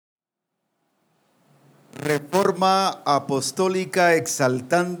Reforma Apostólica,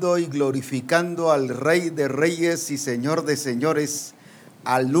 exaltando y glorificando al Rey de Reyes y Señor de Señores,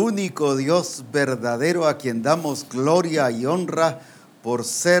 al único Dios verdadero a quien damos gloria y honra por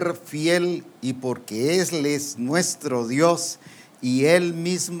ser fiel y porque Él es nuestro Dios y Él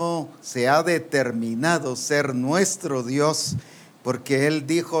mismo se ha determinado ser nuestro Dios, porque Él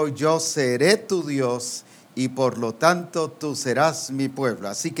dijo: yo seré tu Dios y por lo tanto tú serás mi pueblo.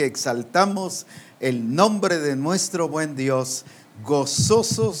 Así que exaltamos el nombre de nuestro buen Dios,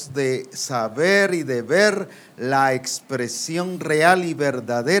 gozosos de saber y de ver la expresión real y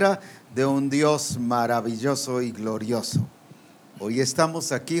verdadera de un Dios maravilloso y glorioso. Hoy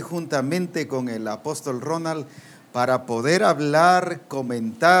estamos aquí juntamente con el apóstol Ronald para poder hablar,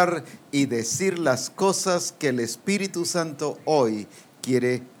 comentar y decir las cosas que el Espíritu Santo hoy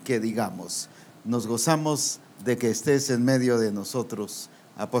quiere que digamos. Nos gozamos de que estés en medio de nosotros,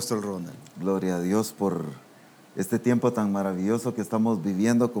 apóstol Ronald. Gloria a Dios por este tiempo tan maravilloso que estamos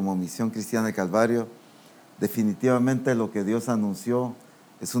viviendo como Misión Cristiana del Calvario. Definitivamente lo que Dios anunció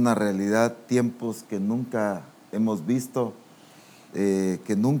es una realidad, tiempos que nunca hemos visto,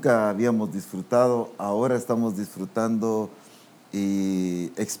 que nunca habíamos disfrutado. Ahora estamos disfrutando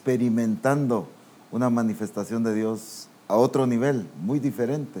y experimentando una manifestación de Dios a otro nivel, muy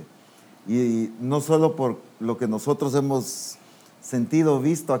diferente. Y no solo por lo que nosotros hemos sentido,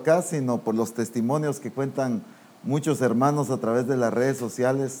 visto acá, sino por los testimonios que cuentan muchos hermanos a través de las redes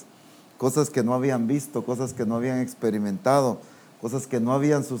sociales, cosas que no habían visto, cosas que no habían experimentado, cosas que no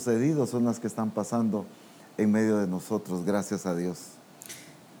habían sucedido, son las que están pasando en medio de nosotros, gracias a Dios.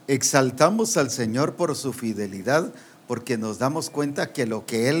 Exaltamos al Señor por su fidelidad, porque nos damos cuenta que lo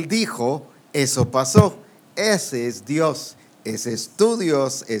que Él dijo, eso pasó. Ese es Dios. Ese es tu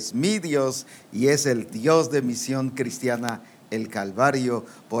Dios, es mi Dios y es el Dios de Misión Cristiana el Calvario.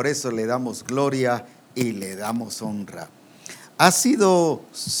 Por eso le damos gloria y le damos honra. Ha sido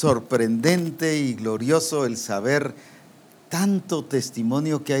sorprendente y glorioso el saber tanto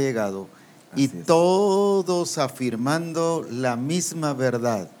testimonio que ha llegado y todos afirmando la misma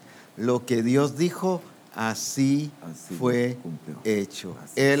verdad. Lo que Dios dijo, así fue hecho.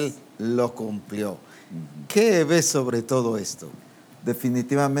 Él lo cumplió. ¿Qué ves sobre todo esto?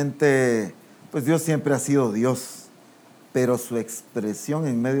 Definitivamente, pues Dios siempre ha sido Dios, pero su expresión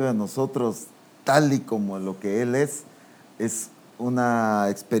en medio de nosotros, tal y como lo que Él es una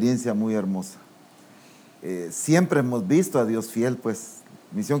experiencia muy hermosa. Siempre hemos visto a Dios fiel, pues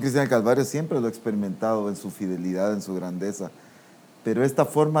Misión Cristiana del Calvario siempre lo ha experimentado en su fidelidad, en su grandeza, pero esta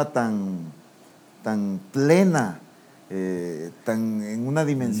forma tan plena, tan en una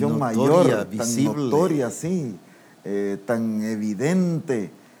dimensión notoria, mayor, visible, tan notoria, sí, tan evidente,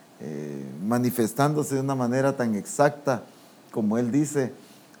 manifestándose de una manera tan exacta como Él dice,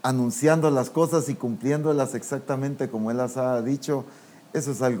 anunciando las cosas y cumpliéndolas exactamente como Él las ha dicho.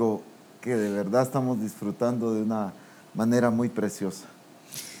 Eso es algo que de verdad estamos disfrutando de una manera muy preciosa.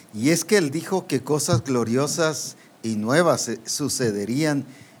 Y es que Él dijo que cosas gloriosas y nuevas sucederían.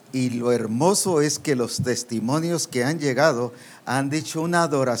 Y lo hermoso es que los testimonios que han llegado han dicho una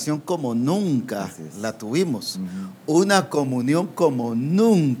adoración como nunca la tuvimos, una comunión como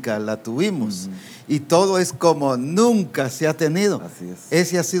nunca la tuvimos, y todo es como nunca se ha tenido.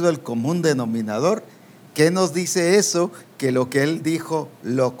 Ese ha sido el común denominador. ¿Qué nos dice eso? Que lo que Él dijo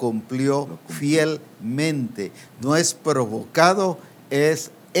lo cumplió fielmente. No es provocado,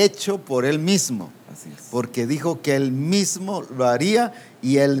 es hecho por Él mismo. Porque dijo que Él mismo lo haría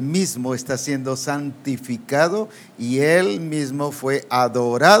y Él mismo está siendo santificado y Él mismo fue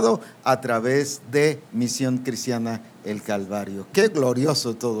adorado a través de Misión Cristiana el Calvario. Qué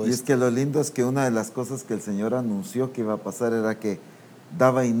glorioso todo esto. Y es que lo lindo es que una de las cosas que el Señor anunció que iba a pasar era que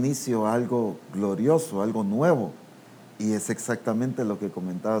daba inicio a algo glorioso, algo nuevo. Y es exactamente lo que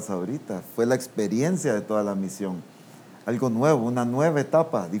comentabas ahorita. Fue la experiencia de toda la misión. Algo nuevo, una nueva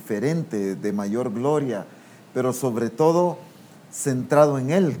etapa, diferente, de mayor gloria, pero sobre todo centrado en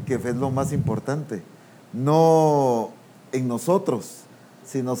Él, que es lo más importante. No en nosotros,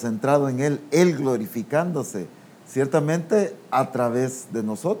 sino centrado en Él, Él glorificándose, ciertamente a través de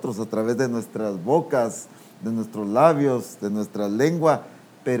nosotros, a través de nuestras bocas, de nuestros labios, de nuestra lengua,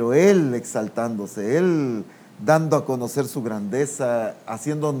 pero Él exaltándose, Él dando a conocer su grandeza,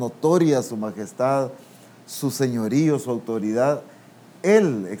 haciendo notoria su majestad, su señorío, su autoridad,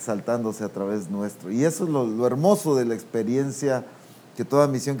 Él exaltándose a través nuestro. Y eso es lo hermoso de la experiencia que toda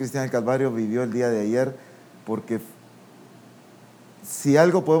Misión Cristiana del Calvario vivió el día de ayer, porque si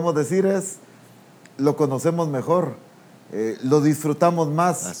algo podemos decir es, lo conocemos mejor, lo disfrutamos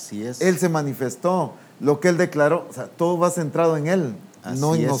más. Así es. Él se manifestó, lo que Él declaró, o sea, todo va centrado en Él,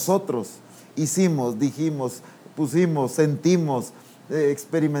 no en nosotros. hicimos, dijimos, pusimos, sentimos,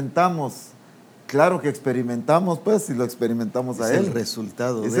 experimentamos. Claro que experimentamos, pues, si lo experimentamos a Él. Es el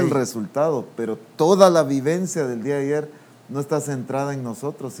resultado. Es el resultado, pero toda la vivencia del día de ayer no está centrada en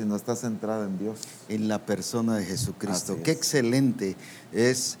nosotros, sino está centrada en Dios. En la persona de Jesucristo. Así Qué es. excelente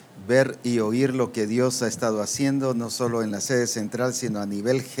es ver y oír lo que Dios ha estado haciendo, no solo en la sede central, sino a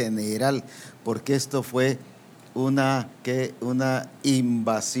nivel general, porque esto fue una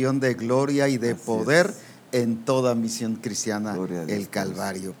invasión de gloria y de Así poder es. en toda Misión Cristiana Gloria a Dios, El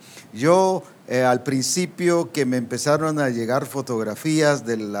Calvario. Yo al principio que me empezaron a llegar fotografías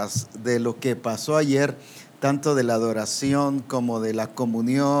de lo que pasó ayer, tanto de la adoración como de la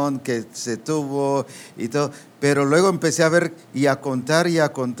comunión que se tuvo y todo, pero luego empecé a ver y a contar y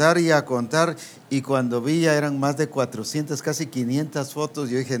a contar y a contar, y cuando vi ya eran más de 400, casi 500 fotos.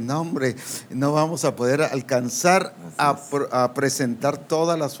 Yo dije, no hombre, no vamos a poder alcanzar a presentar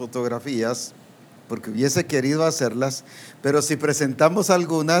todas las fotografías, porque hubiese querido hacerlas, pero si presentamos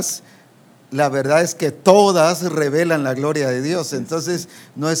algunas, la verdad es que todas revelan la gloria de Dios. Entonces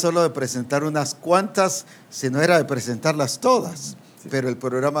no es solo de presentar unas cuantas, sino era de presentarlas todas. Pero el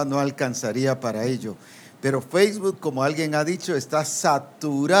programa no alcanzaría para ello. Pero Facebook, como alguien ha dicho, está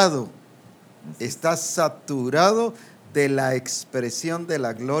saturado de la expresión de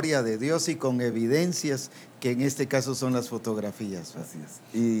la gloria de Dios, y con evidencias que en este caso son las fotografías. Así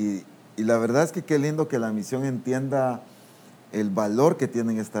es. Y la verdad es que qué lindo que la misión entienda el valor que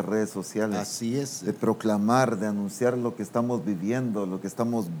tienen estas redes sociales. Así es. De proclamar, de anunciar lo que estamos viviendo, lo que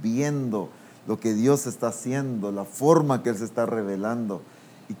estamos viendo, lo que Dios está haciendo, la forma que Él se está revelando.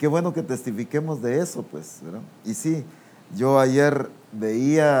 Y qué bueno que testifiquemos de eso, pues, ¿verdad? Y sí, yo ayer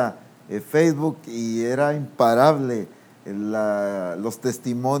veía Facebook y era imparable los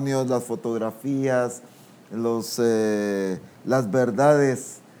testimonios, las fotografías, las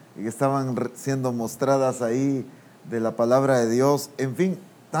verdades que estaban siendo mostradas ahí de la palabra de Dios, en fin,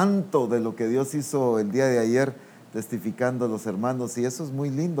 tanto de lo que Dios hizo el día de ayer, testificando a los hermanos, y eso es muy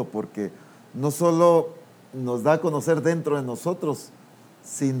lindo porque no solo nos da a conocer dentro de nosotros,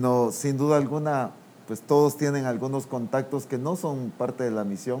 sino sin duda alguna, pues todos tienen algunos contactos que no son parte de la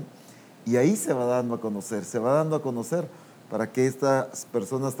misión, y ahí se va dando a conocer para que estas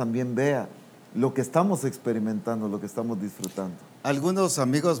personas también vean lo que estamos experimentando, lo que estamos disfrutando. Algunos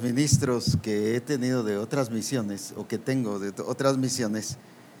amigos ministros que he tenido de otras misiones, o que tengo de otras misiones,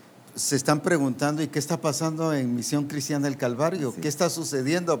 se están preguntando, ¿y qué está pasando en Misión Cristiana El Calvario? ¿Qué está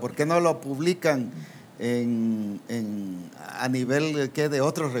sucediendo? ¿Por qué no lo publican a nivel de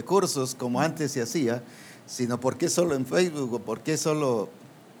otros recursos como antes se hacía? Sino ¿por qué solo en Facebook? ¿O por qué solo?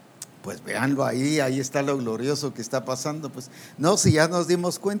 Pues véanlo ahí está lo glorioso que está pasando. Pues no, si ya nos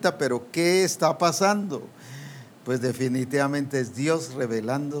dimos cuenta, pero ¿qué está pasando? Pues definitivamente es Dios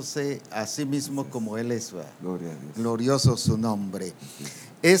revelándose a sí mismo como Él es. Gloria a Dios. Glorioso su nombre.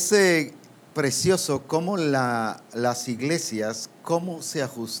 Es precioso cómo las iglesias, cómo se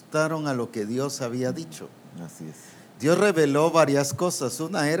ajustaron a lo que Dios había dicho. Así es. Dios reveló varias cosas.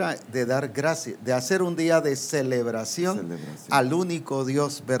 Una era de dar gracias, de hacer un día de celebración al único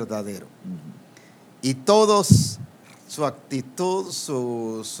Dios verdadero. Y todos, su actitud,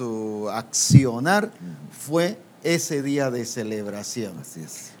 su accionar fue ese día de celebración. Así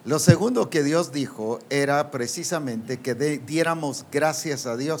es. Lo segundo que Dios dijo era precisamente que diéramos gracias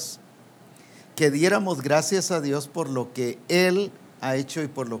a Dios. Que diéramos gracias a Dios por lo que Él ha hecho y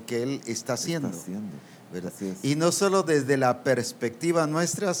por lo que Él está haciendo. ¿Verdad? Y no solo desde la perspectiva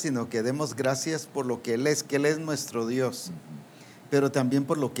nuestra, sino que demos gracias por lo que Él es, que Él es nuestro Dios, pero también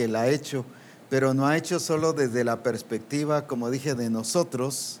por lo que Él ha hecho, pero no ha hecho solo desde la perspectiva, como dije, de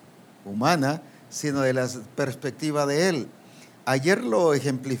nosotros, humana, sino de la perspectiva de Él. Ayer lo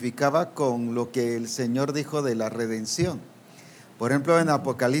ejemplificaba con lo que el Señor dijo de la redención. Por ejemplo, en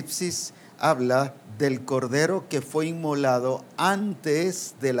Apocalipsis habla del Cordero que fue inmolado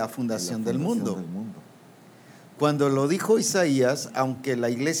antes de la fundación del mundo. Cuando lo dijo Isaías, aunque la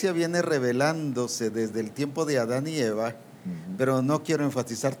iglesia viene revelándose desde el tiempo de Adán y Eva, pero no quiero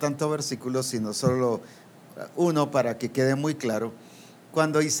enfatizar tanto versículos, sino solo uno para que quede muy claro.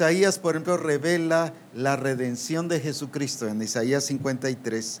 Cuando Isaías, por ejemplo, revela la redención de Jesucristo en Isaías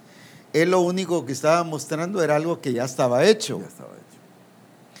 53, él lo único que estaba mostrando era algo que ya estaba hecho.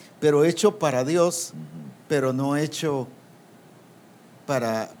 Pero hecho para Dios, pero no hecho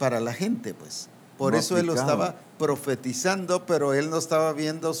para la gente, pues. Por eso él lo estaba profetizando, pero él no estaba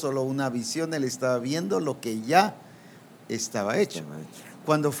viendo solo una visión, él estaba viendo lo que ya estaba hecho.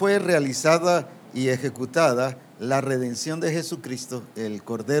 Cuando fue realizada y ejecutada la redención de Jesucristo, el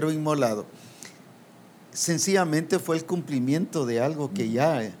Cordero inmolado, sencillamente fue el cumplimiento de algo que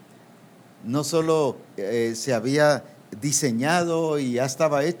ya no solo se había diseñado y ya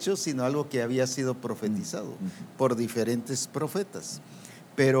estaba hecho, sino algo que había sido profetizado por diferentes profetas.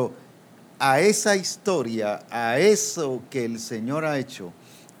 Pero a esa historia, a eso que el Señor ha hecho,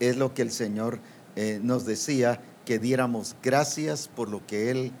 es lo que el Señor nos decía, que diéramos gracias por lo que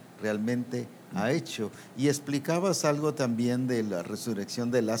Él realmente ha hecho. Y explicabas algo también de la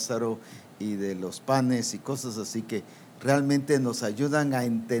resurrección de Lázaro y de los panes y cosas así que realmente nos ayudan a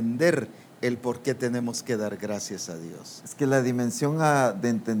entender el por qué tenemos que dar gracias a Dios. Es que la dimensión de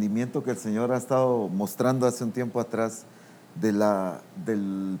entendimiento que el Señor ha estado mostrando hace un tiempo atrás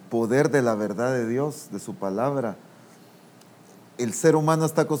del poder de la verdad de Dios, de su palabra. El ser humano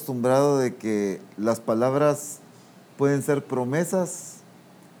está acostumbrado de que las palabras pueden ser promesas,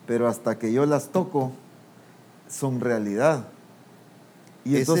 pero hasta que yo las toco, son realidad.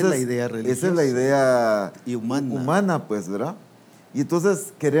 Y entonces, esa es la idea religiosa. Esa es la idea y humana, pues, ¿verdad? Y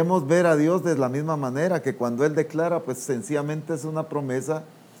entonces queremos ver a Dios de la misma manera, que cuando Él declara, pues sencillamente es una promesa,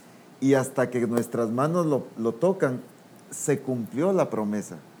 y hasta que nuestras manos lo tocan, se cumplió la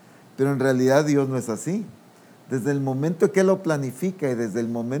promesa. Pero en realidad Dios no es así. Desde el momento que Él lo planifica y desde el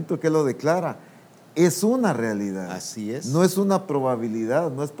momento que Él lo declara, es una realidad. Así es. No es una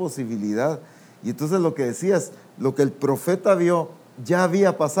probabilidad, no es posibilidad. Y entonces lo que decías, lo que el profeta vio ya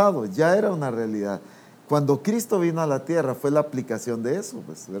había pasado, ya era una realidad. Cuando Cristo vino a la tierra fue la aplicación de eso,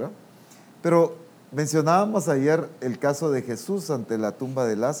 pues, ¿verdad? Pero mencionábamos ayer el caso de Jesús ante la tumba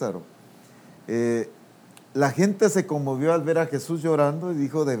de Lázaro. La gente se conmovió al ver a Jesús llorando y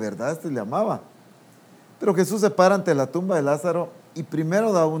dijo, de verdad, le amaba. Pero Jesús se para ante la tumba de Lázaro y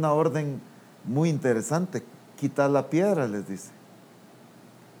primero da una orden muy interesante, quitar la piedra, les dice.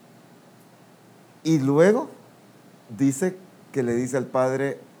 Y luego dice que le dice al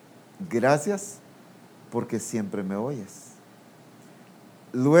Padre, gracias porque siempre me oyes.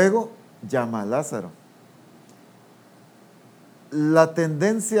 Luego llama a Lázaro. La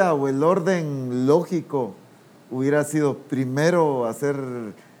tendencia o el orden lógico hubiera sido primero hacer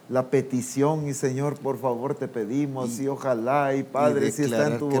la petición y Señor, por favor te pedimos y ojalá y Padre, si está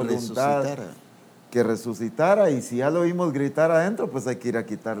en tu voluntad, que resucitara, y si ya lo oímos gritar adentro, pues hay que ir a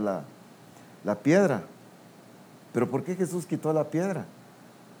quitar la piedra. ¿Pero por qué Jesús quitó la piedra?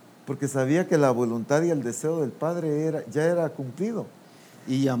 Porque sabía que la voluntad y el deseo del Padre ya era cumplido.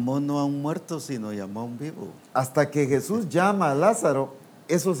 Y llamó no a un muerto, sino llamó a un vivo. Hasta que Jesús llama a Lázaro,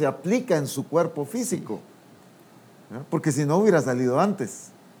 eso se aplica en su cuerpo físico. Sí. Porque si no hubiera salido antes.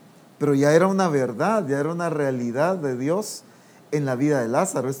 Pero ya era una verdad, ya era una realidad de Dios en la vida de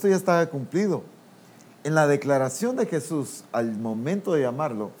Lázaro. Esto ya estaba cumplido. En la declaración de Jesús, al momento de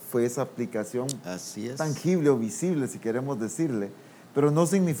llamarlo, fue esa aplicación tangible o visible, si queremos decirle. Pero no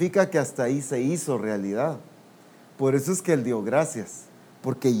significa que hasta ahí se hizo realidad. Por eso es que Él dio gracias,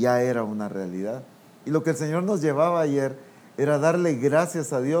 porque ya era una realidad. Y lo que el Señor nos llevaba ayer era darle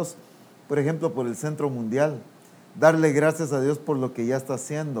gracias a Dios, por ejemplo, por el Centro Mundial, darle gracias a Dios por lo que ya está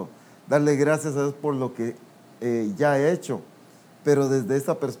haciendo, darle gracias a Dios por lo que ya ha hecho, pero desde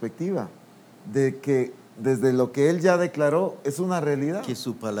esa perspectiva, de que desde lo que Él ya declaró es una realidad. Que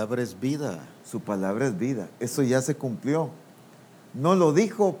su palabra es vida. Su palabra es vida, eso ya se cumplió. No lo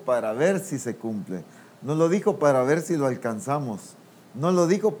dijo para ver si se cumple, no lo dijo para ver si lo alcanzamos, no lo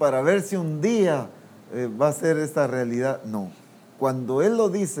dijo para ver si un día va a ser esta realidad. No, cuando Él lo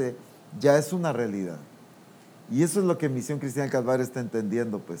dice, ya es una realidad. Y eso es lo que Misión Cristiana del Calvario está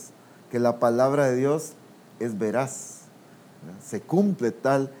entendiendo, pues, que la palabra de Dios es veraz, ¿verdad? Se cumple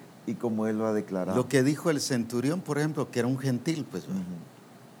tal y como Él lo ha declarado. Lo que dijo el centurión, por ejemplo, que era un gentil, pues,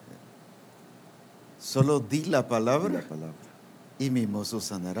 solo di la palabra, y mi mozo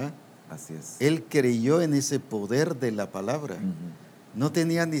sanará. Así es. Él creyó en ese poder de la palabra. No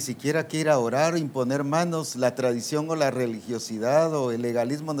tenía ni siquiera que ir a orar o imponer manos, la tradición o la religiosidad o el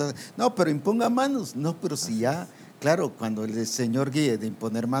legalismo. No, pero imponga manos. No, pero si ya, claro, cuando el Señor guíe de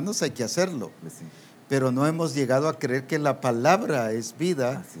imponer manos hay que hacerlo. Sí. Pero no hemos llegado a creer que la palabra es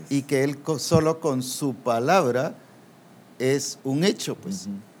vida y que Él solo con su palabra es un hecho, pues.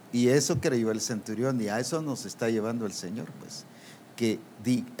 Y eso creyó el centurión y a eso nos está llevando el Señor, pues. Que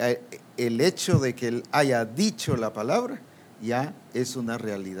el hecho de que Él haya dicho la palabra ya es una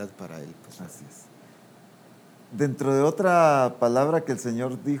realidad para Él. Pues. Así es. Dentro de otra palabra que el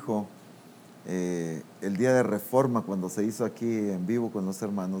Señor dijo el día de Reforma, cuando se hizo aquí en vivo con los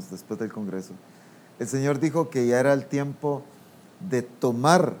hermanos después del Congreso, el Señor dijo que ya era el tiempo de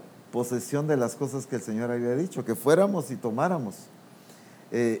tomar posesión de las cosas que el Señor había dicho, que fuéramos y tomáramos.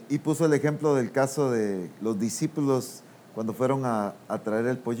 Y puso el ejemplo del caso de los discípulos cuando fueron a traer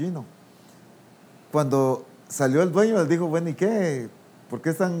el pollino. Cuando salió el dueño, él dijo, bueno, ¿y qué? ¿Por qué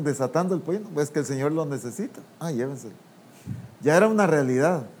están desatando el pollino? Pues que el Señor lo necesita. Llévenselo. Ya era una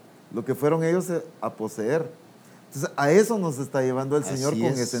realidad lo que fueron ellos a poseer. Entonces, a eso nos está llevando el Señor con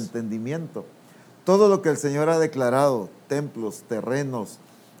ese entendimiento. Todo lo que el Señor ha declarado, templos, terrenos,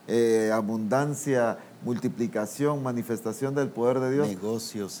 abundancia, multiplicación, manifestación del poder de Dios.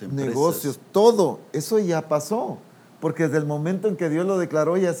 Negocios, empresas. Negocios, todo, eso ya pasó. Porque desde el momento en que Dios lo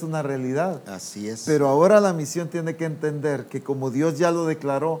declaró ya es una realidad. Así es. Pero ahora la misión tiene que entender que como Dios ya lo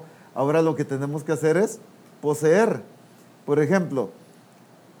declaró, ahora lo que tenemos que hacer es poseer. Por ejemplo,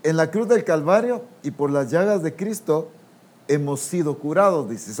 en la cruz del Calvario y por las llagas de Cristo hemos sido curados,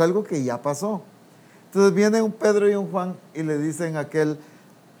 dice, es algo que ya pasó. Entonces viene un Pedro y un Juan y le dicen a aquel,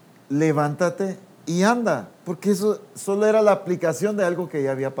 levántate y anda, porque eso solo era la aplicación de algo que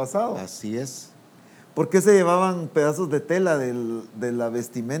ya había pasado. Así es. ¿Por qué se llevaban pedazos de tela de la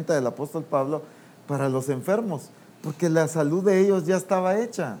vestimenta del apóstol Pablo para los enfermos? Porque la salud de ellos ya estaba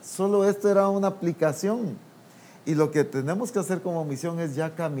hecha, solo esto era una aplicación. Y lo que tenemos que hacer como misión es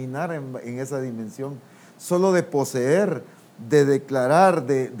ya caminar en esa dimensión, solo de poseer, de declarar,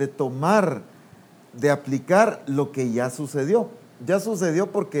 de tomar, de aplicar lo que ya sucedió. Ya sucedió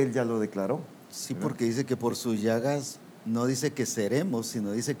porque Él ya lo declaró. Sí, ¿verdad? Porque dice que por sus llagas no dice que seremos,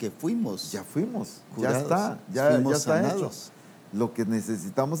 sino dice que fuimos. Ya fuimos, curados, ya está sanados. hecho. Lo que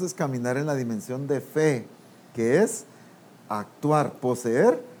necesitamos es caminar en la dimensión de fe, que es actuar,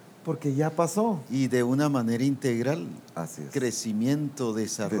 poseer, porque ya pasó. Y de una manera integral. Así es. Crecimiento,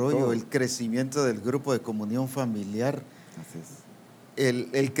 desarrollo, el crecimiento del grupo de comunión familiar. Así es.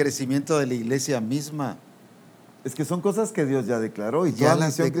 El crecimiento de la iglesia misma. Es que son cosas que Dios ya declaró y ya toda la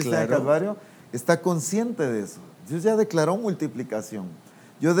MisionCristianaElcalvario está consciente de eso. Dios ya declaró multiplicación.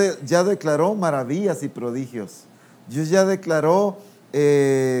 Ya declaró maravillas y prodigios. Dios ya declaró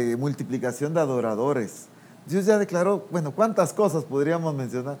multiplicación de adoradores. Dios ya declaró, bueno, ¿cuántas cosas podríamos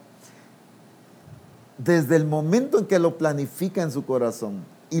mencionar? Desde el momento en que lo planifica en su corazón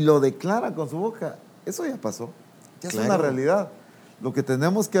y lo declara con su boca, eso ya pasó. Ya es una realidad. Lo que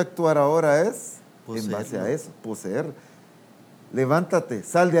tenemos que actuar ahora es, en base a eso, poseer. Levántate,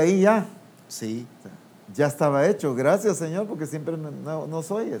 sal de ahí ya. Sí. Ya estaba hecho. Gracias, Señor, porque siempre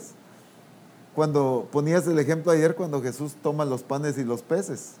nos oyes. Cuando ponías el ejemplo ayer, cuando Jesús toma los panes y los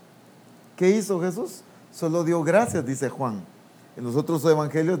peces. ¿Qué hizo Jesús? Solo dio gracias, dice Juan. En los otros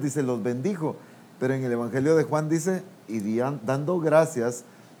evangelios dice, los bendijo. Pero en el evangelio de Juan dice, y dando gracias,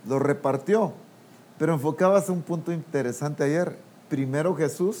 los repartió. Pero enfocabas un punto interesante ayer. Primero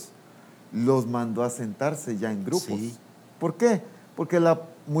Jesús los mandó a sentarse ya en grupos. Sí. ¿Por qué? Porque la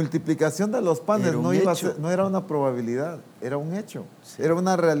multiplicación de los panes no era una probabilidad, era un hecho, sí. Era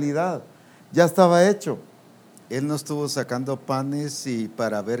una realidad, ya estaba hecho. Él no estuvo sacando panes y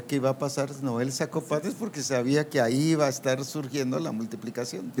para ver qué iba a pasar, no, Él sacó panes porque sabía que ahí iba a estar surgiendo la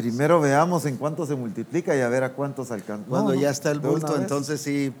multiplicación. Primero veamos en cuánto se multiplica y a ver a cuántos alcanza. Cuando ya está el bulto, entonces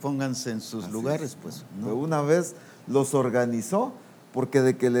sí, pónganse en sus lugares. Pues, ¿no? De una vez los organizó, porque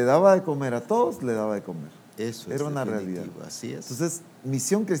de que le daba de comer a todos, le daba de comer. Eso era una realidad. Así es. Entonces,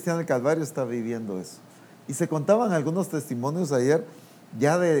 Misión Cristiana Calvario está viviendo eso. Y se contaban algunos testimonios ayer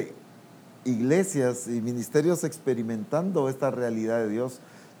ya de iglesias y ministerios experimentando esta realidad de Dios,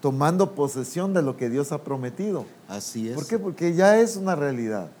 tomando posesión de lo que Dios ha prometido. Así es. ¿Por qué? Porque ya es una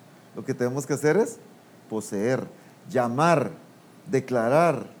realidad. Lo que tenemos que hacer es poseer, llamar,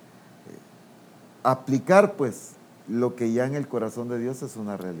 declarar, aplicar pues lo que ya en el corazón de Dios es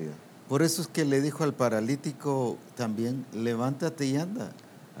una realidad. Por eso es que le dijo al paralítico también, levántate y anda.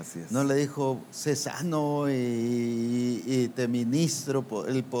 Así es. No le dijo, sé sano y te ministro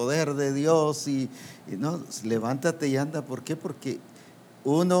el poder de Dios. Y no, levántate y anda. ¿Por qué? Porque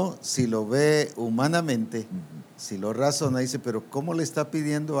uno, si lo ve humanamente, si lo razona, dice, pero ¿cómo le está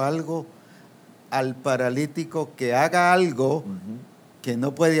pidiendo algo al paralítico que haga algo que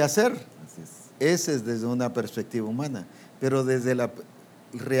no puede hacer? Así es. Ese es desde una perspectiva humana. Pero desde la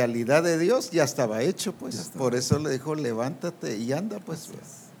realidad de Dios ya estaba hecho, pues. Por eso le dijo, levántate y anda, pues.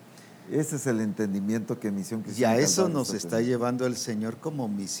 Ese es el entendimiento que Misión Cristiana. Y a eso nos está llevando el Señor como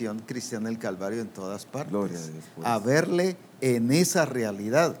Misión Cristiana el Calvario en todas partes. Gloria a Dios. A verle en esa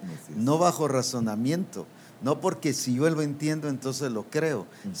realidad, no bajo razonamiento. No porque si yo lo entiendo, entonces lo creo,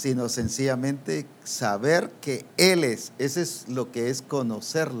 sino sencillamente saber que Él es. Ese es lo que es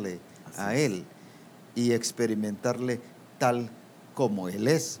conocerle a Él y experimentarle tal como Él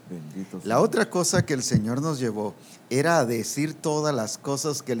es. Bendito La otra cosa que el Señor nos llevó era a decir todas las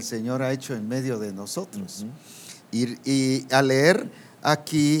cosas que el Señor ha hecho en medio de nosotros. Y a leer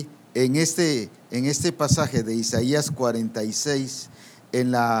aquí en este pasaje de Isaías 46,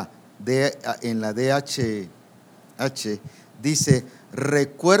 en la DHH, dice,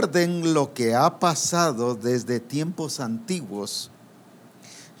 recuerden lo que ha pasado desde tiempos antiguos.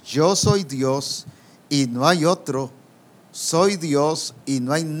 Yo soy Dios y no hay otro. Soy Dios y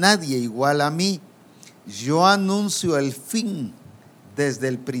no hay nadie igual a mí. Yo anuncio el fin desde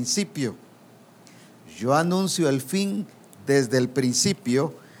el principio. Yo anuncio el fin desde el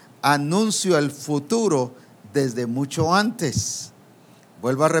principio. Anuncio el futuro desde mucho antes.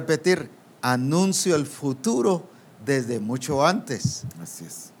 Vuelvo a repetir, anuncio el futuro desde mucho antes. Así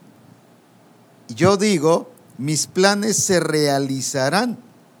es. Yo digo, mis planes se realizarán.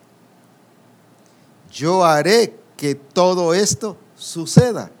 Yo haré que todo esto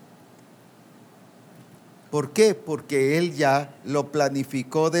suceda. ¿Por qué? Porque Él ya lo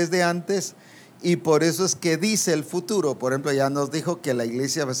planificó desde antes y por eso es que dice el futuro. Por ejemplo, ya nos dijo que la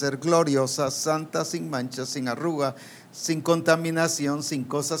iglesia va a ser gloriosa, santa, sin mancha, sin arruga, sin contaminación, sin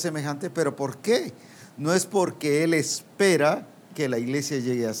cosa semejante. ¿Pero por qué? No es porque Él espera que la iglesia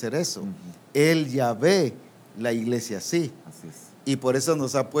llegue a hacer eso. Él ya ve la iglesia así. Así es. Y por eso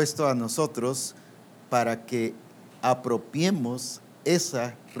nos ha puesto a nosotros para que apropiemos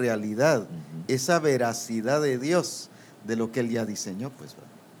esa realidad, esa veracidad de Dios, de lo que Él ya diseñó. Pues.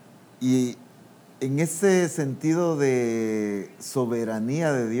 Y en ese sentido de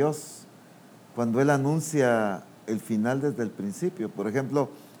soberanía de Dios, cuando Él anuncia el final desde el principio, por ejemplo,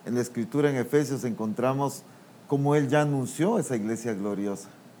 en la Escritura en Efesios encontramos cómo Él ya anunció esa iglesia gloriosa.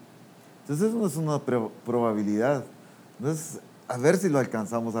 Entonces eso no es una probabilidad, no es a ver si lo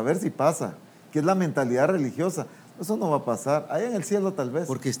alcanzamos, a ver si pasa, que es la mentalidad religiosa. Eso no va a pasar, allá en el cielo tal vez.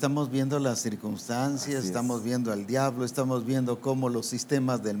 Porque estamos viendo las circunstancias, estamos viendo al diablo, estamos viendo cómo los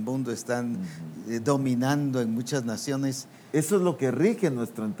sistemas del mundo están dominando en muchas naciones. Eso es lo que rige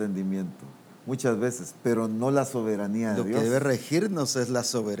nuestro entendimiento, muchas veces, pero no la soberanía de Dios. Lo que debe regirnos es la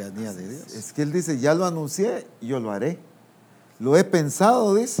soberanía de Dios. Es que Él dice, ya lo anuncié, yo lo haré. Lo he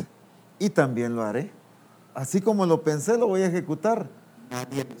pensado, dice, y también lo haré. Así como lo pensé, lo voy a ejecutar.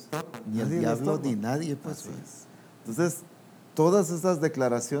 Nadie lo estorba, ni el diablo, ni nadie. Pues. Entonces, todas esas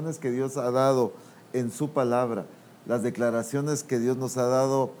declaraciones que Dios ha dado en su palabra, las declaraciones que Dios nos ha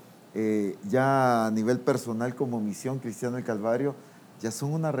dado ya a nivel personal como Misión Cristiana del Calvario, ya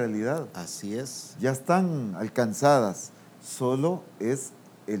son una realidad. Así es. Ya están alcanzadas. Solo es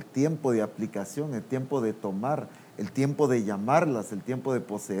el tiempo de aplicación, el tiempo de tomar, el tiempo de llamarlas, el tiempo de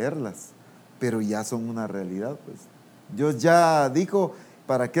poseerlas. Pero ya son una realidad, pues. Dios ya dijo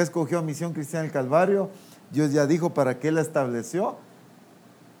para qué escogió a Misión Cristiana del Calvario. Dios ya dijo para qué la estableció.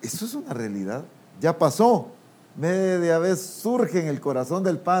 Eso es una realidad. Ya pasó. Media vez surge en el corazón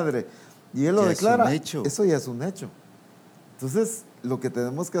del Padre y Él lo declara. Es un hecho. Eso ya es un hecho. Entonces, lo que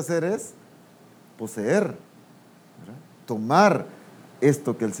tenemos que hacer es poseer, ¿verdad? Tomar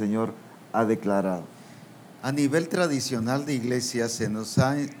esto que el Señor ha declarado. A nivel tradicional de iglesia se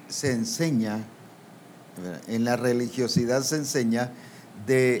enseña, en la religiosidad se enseña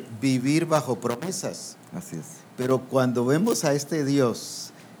de vivir bajo promesas. Así es. Pero cuando vemos a este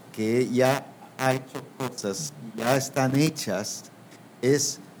Dios que ya ha hecho cosas, ya están hechas,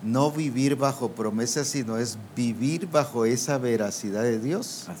 es no vivir bajo promesas, sino es vivir bajo esa veracidad de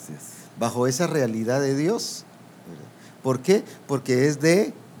Dios. Así es. Bajo esa realidad de Dios. ¿Por qué? Porque es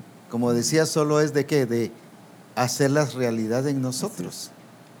de, como decía, solo es de qué, de hacerlas realidad en nosotros.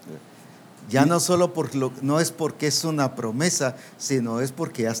 Ya no solo no es porque es una promesa, sino es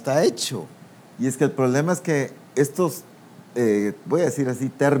porque ya está hecho. Y es que el problema es que estos, voy a decir así,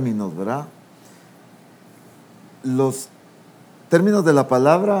 términos, ¿verdad? Los términos de la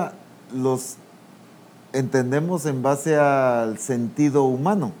palabra los entendemos en base al sentido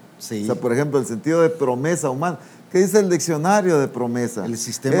humano. Sí. O sea, por ejemplo, el sentido de promesa humana. ¿Qué dice el diccionario de promesa? El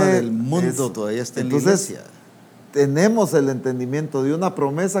sistema del mundo todavía está en la iglesia. Tenemos el entendimiento de una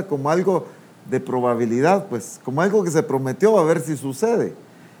promesa como algo de probabilidad, pues, como algo que se prometió a ver si sucede.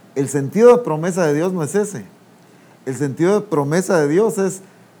 El sentido de promesa de Dios no es ese. El sentido de promesa de Dios es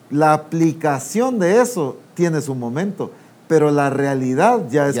la aplicación de eso, tiene su momento, pero la realidad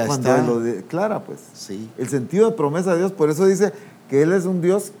ya es cuando está. Él lo declara, pues. Sí. El sentido de promesa de Dios, por eso dice que Él es un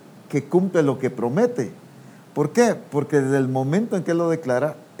Dios que cumple lo que promete. ¿Por qué? Porque desde el momento en que Él lo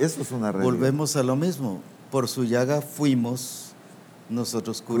declara, eso es una realidad. Volvemos a lo mismo. Por su llaga fuimos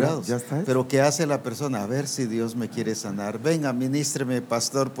nosotros curados. Ya está hecho. Pero ¿qué hace la persona? A ver si Dios me quiere sanar. Venga, ministreme,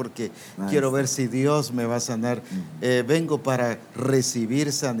 pastor, porque quiero ver si Dios me va a sanar. Vengo para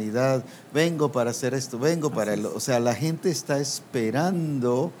recibir sanidad. Vengo para hacer esto. Vengo para... O sea, la gente está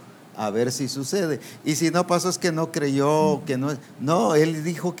esperando a ver si sucede. Y si no pasó es que no creyó, que no... No, Él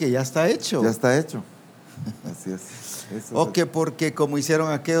dijo que ya está hecho. Ya está hecho. Así es. Eso O que porque como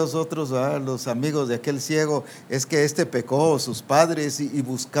hicieron aquellos otros, los amigos de aquel ciego, es que este pecó, sus padres, y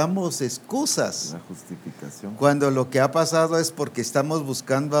buscamos excusas. la justificación. Cuando lo que ha pasado es porque estamos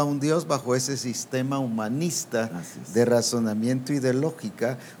buscando a un Dios bajo ese sistema humanista de razonamiento y de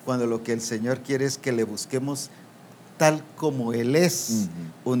lógica, cuando lo que el Señor quiere es que le busquemos tal como Él es,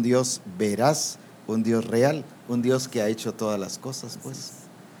 un Dios veraz, un Dios real, un Dios que ha hecho todas las cosas, pues.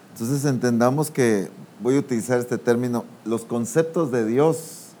 Entonces entendamos que, voy a utilizar este término, los conceptos de Dios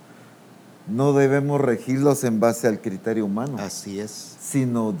no debemos regirlos en base al criterio humano. Así es.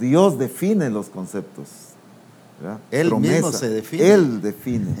 Sino Dios define los conceptos. ¿Verdad? Él promesa, mismo se define. Él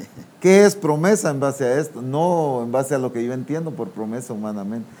define. ¿Qué es promesa en base a esto? No en base a lo que yo entiendo por promesa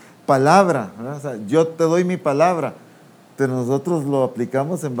humanamente. Palabra, ¿verdad? O sea, yo te doy mi palabra, pero nosotros lo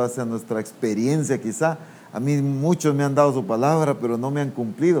aplicamos en base a nuestra experiencia quizá. A mí muchos me han dado su palabra, pero no me han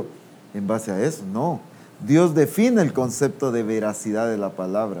cumplido. En base a eso, no. Dios define el concepto de veracidad de la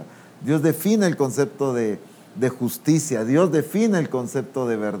palabra. Dios define el concepto de justicia. Dios define el concepto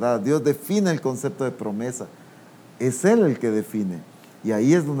de verdad. Dios define el concepto de promesa. Es Él el que define. Y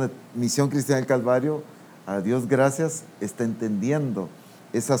ahí es donde Misión Cristiana del Calvario, a Dios gracias, está entendiendo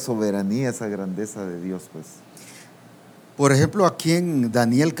esa soberanía, esa grandeza de Dios, pues. Por ejemplo, aquí en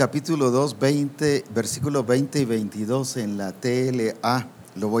Daniel capítulo 2, versículos 20 y 22 en la TLA,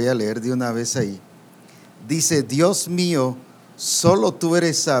 lo voy a leer de una vez ahí. Dice: Dios mío, solo tú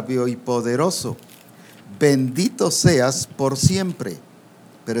eres sabio y poderoso, bendito seas por siempre.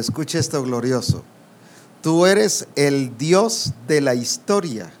 Pero escucha esto glorioso: tú eres el Dios de la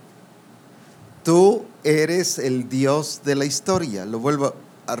historia. Tú eres el Dios de la historia. Lo vuelvo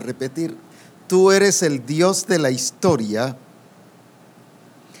a repetir. Tú eres el Dios de la historia.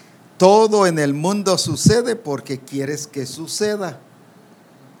 Todo en el mundo sucede porque quieres que suceda.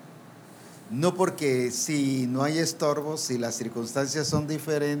 No porque si no hay estorbos, si las circunstancias son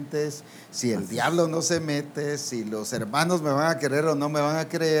diferentes, si el diablo no se mete, si los hermanos me van a querer o no me van a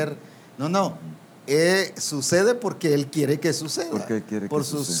creer. No. Sucede porque Él quiere que suceda. Porque Él quiere por que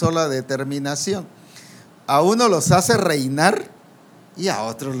su suceda. sola determinación. A uno los hace reinar y a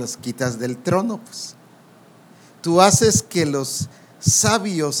otros los quitas del trono, pues. Tú haces que los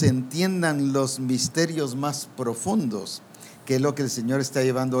sabios entiendan los misterios más profundos, que es lo que el Señor está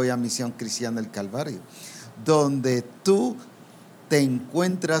llevando hoy a Misión Cristiana el Calvario. Donde tú te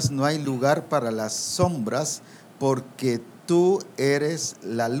encuentras no hay lugar para las sombras, porque tú eres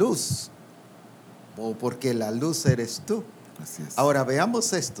la luz, o porque la luz eres tú. Así es. Ahora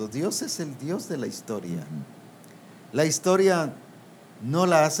veamos esto: Dios es el Dios de la historia. La historia no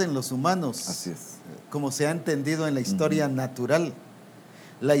la hacen los humanos. Así es. Como se ha entendido en la historia natural.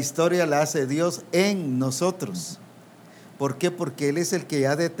 La historia la hace Dios en nosotros. ¿Por qué? Porque Él es el que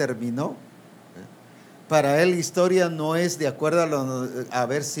ya determinó. Para Él historia no es de acuerdo a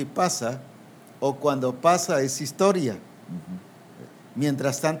ver si pasa, o cuando pasa es historia.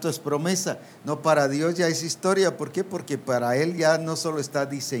 Mientras tanto es promesa. No, para Dios ya es historia. ¿Por qué? Porque para Él ya no solo está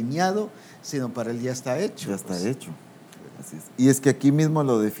diseñado, sino para Él ya está hecho. Ya está hecho. Así es. Y es que aquí mismo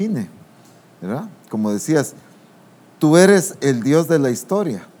lo define, ¿verdad? Como decías, tú eres el Dios de la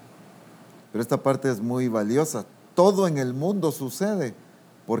historia. Pero esta parte es muy valiosa. Todo en el mundo sucede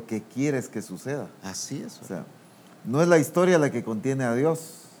porque quieres que suceda. Así es. O sea, no es la historia la que contiene a Dios,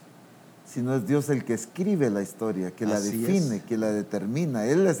 sino es Dios el que escribe la historia, que la define, que la determina.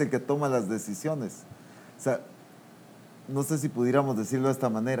 Él es el que toma las decisiones. O sea, no sé si pudiéramos decirlo de esta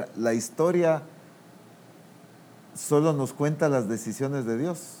manera. La historia solo nos cuenta las decisiones de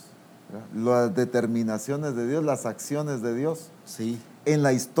Dios, ¿verdad? Las determinaciones de Dios, las acciones de Dios. Sí. En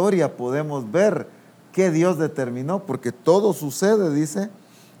la historia podemos ver qué Dios determinó, porque todo sucede, dice,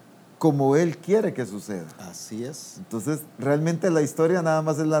 como Él quiere que suceda. Así es. Entonces, realmente la historia nada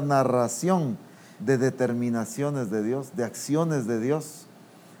más es la narración de determinaciones de Dios, de acciones de Dios,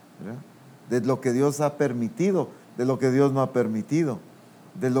 ¿verdad? De lo que Dios ha permitido, de lo que Dios no ha permitido,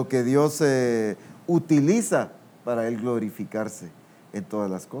 de lo que Dios utiliza para Él glorificarse en todas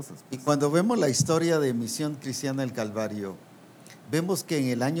las cosas. Y cuando vemos la historia de Misión Cristiana el Calvario, vemos que en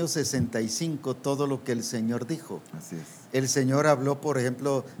el año 65 todo lo que el Señor dijo. Así es. El Señor habló, por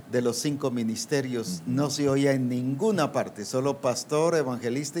ejemplo, de los 5 ministerios. No se oía en ninguna parte, solo pastor,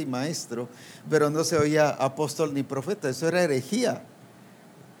 evangelista y maestro, pero no se oía apóstol ni profeta. Eso era herejía.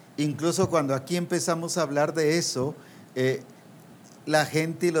 Incluso cuando aquí empezamos a hablar de eso, la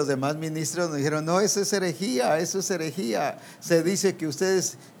gente y los demás ministros nos dijeron: no, eso es herejía, eso es herejía. Se dice que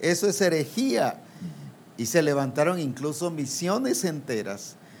ustedes, eso es herejía. Y se levantaron incluso misiones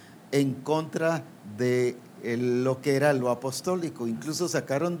enteras en contra de lo que era lo apostólico. Incluso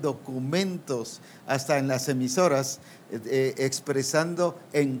sacaron documentos hasta en las emisoras expresando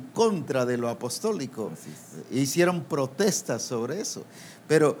en contra de lo apostólico. Hicieron protestas sobre eso.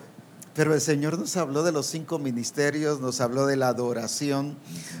 Pero el Señor nos habló de los 5 ministerios, nos habló de la adoración,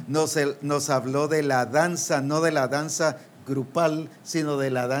 nos habló de la danza, no de la danza grupal, sino de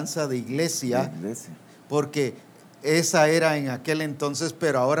la danza de iglesia. Porque esa era en aquel entonces,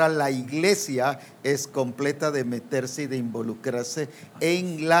 pero ahora la iglesia es completa de meterse y de involucrarse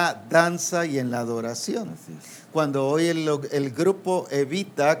en la danza y en la adoración. Cuando hoy el grupo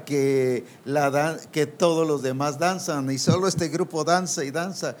evita que todos los demás danzan y solo este grupo danza y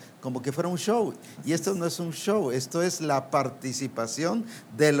danza como que fuera un show. Y esto no es un show, esto es la participación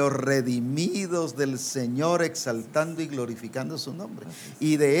de los redimidos del Señor exaltando y glorificando su nombre.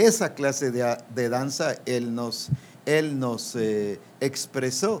 Y de esa clase de danza Él nos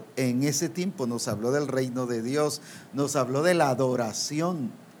expresó en ese tiempo. Nos habló del reino de Dios, nos habló de la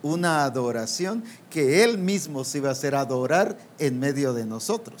adoración, una adoración que Él mismo se iba a hacer adorar en medio de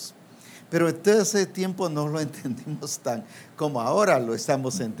nosotros. Pero en todo ese tiempo no lo entendimos tan como ahora lo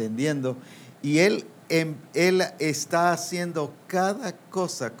estamos entendiendo. Y Él está haciendo cada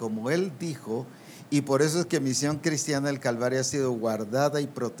cosa como Él dijo. Y por eso es que Misión Cristiana del Calvario ha sido guardada y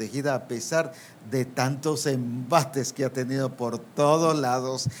protegida a pesar de tantos embates que ha tenido por todos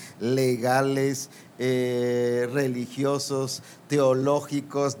lados, legales, religiosos,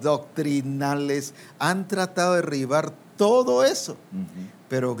 teológicos, doctrinales. Han tratado de derribar todo eso.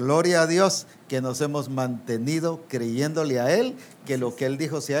 Pero gloria a Dios que nos hemos mantenido creyéndole a Él, que lo que Él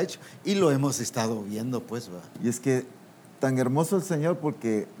dijo se ha hecho. Y lo hemos estado viendo, pues. ¿Va? Y es que tan hermoso el Señor,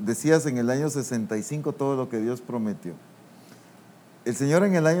 porque decías en el año 65 todo lo que Dios prometió. El Señor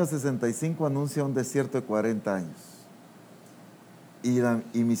en el año 65 anuncia un desierto de 40 años.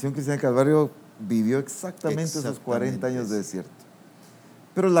 Y Misión Cristiana del Calvario vivió exactamente esos 40 años de desierto.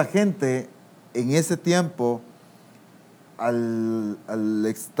 Pero la gente en ese tiempo, al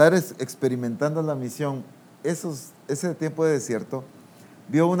estar experimentando la misión, ese tiempo de desierto,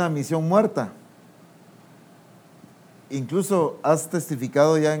 vio una misión muerta. Incluso has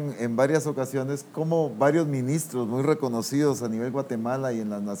testificado ya en varias ocasiones cómo varios ministros muy reconocidos a nivel Guatemala y en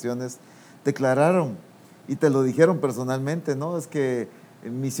las naciones declararon y te lo dijeron personalmente, ¿no? Es que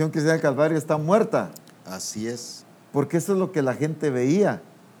Misión Cristiana del Calvario está muerta. Así es. Porque eso es lo que la gente veía,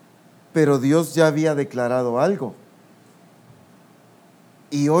 pero Dios ya había declarado algo.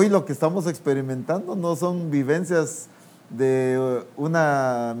 Y hoy lo que estamos experimentando no son vivencias de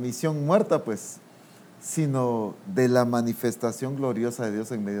una misión muerta, pues, sino de la manifestación gloriosa de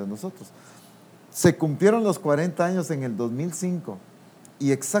Dios en medio de nosotros. Se cumplieron los 40 años en el 2005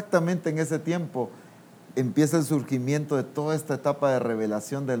 y exactamente en ese tiempo empieza el surgimiento de toda esta etapa de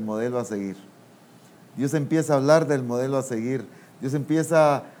revelación del modelo a seguir. Dios empieza a hablar del modelo a seguir. Dios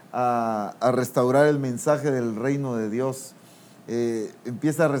empieza a restaurar el mensaje del reino de Dios.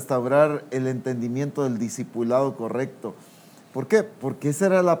 Empieza a restaurar el entendimiento del discipulado correcto. ¿Por qué? Porque esa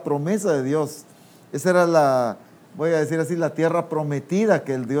era la promesa de Dios. Esa era voy a decir así, la tierra prometida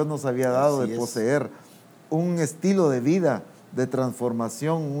que el Dios nos había dado de poseer. Un estilo de vida de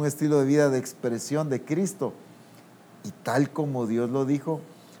transformación, un estilo de vida de expresión de Cristo. Y tal como Dios lo dijo,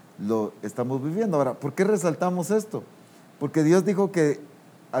 lo estamos viviendo. Ahora, ¿por qué resaltamos esto? Porque Dios dijo que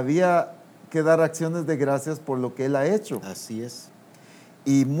había que dar acciones de gracias por lo que Él ha hecho. Así es.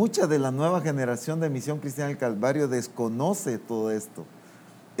 Y mucha de la nueva generación de Misión Cristiana del Calvario desconoce todo esto.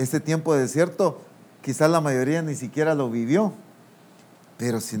 Este tiempo de desierto, quizás la mayoría ni siquiera lo vivió,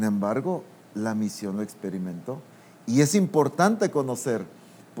 pero sin embargo, la misión lo experimentó. Y es importante conocer,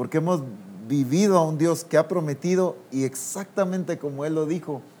 porque hemos vivido a un Dios que ha prometido y exactamente como Él lo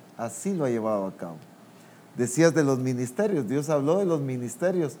dijo, así lo ha llevado a cabo. Decías de los ministerios, Dios habló de los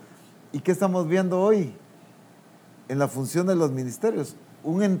ministerios. ¿Y qué estamos viendo hoy en la función de los ministerios?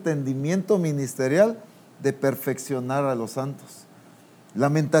 Un entendimiento ministerial de perfeccionar a los santos. La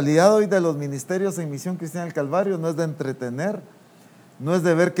mentalidad hoy de los ministerios en Misión Cristiana del Calvario no es de entretener, no es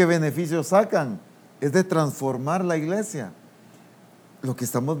de ver qué beneficios sacan, es de transformar la iglesia. Lo que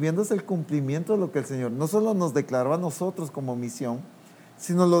estamos viendo es el cumplimiento de lo que el Señor no solo nos declaró a nosotros como misión,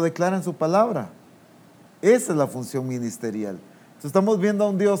 sino lo declara en su palabra. Esa es la función ministerial. Entonces estamos viendo a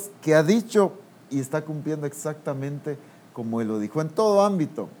un Dios que ha dicho y está cumpliendo exactamente como Él lo dijo, en todo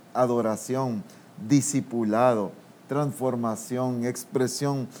ámbito: adoración, discipulado, transformación,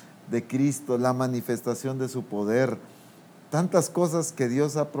 expresión de Cristo, la manifestación de su poder, tantas cosas que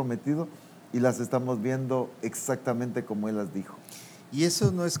Dios ha prometido y las estamos viendo exactamente como Él las dijo. Y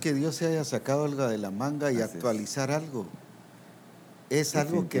eso no es que Dios se haya sacado algo de la manga y actualizar algo. es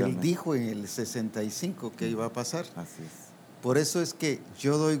algo que Él Definitivamente. dijo en el 65 que iba a pasar. Así es. Por eso es que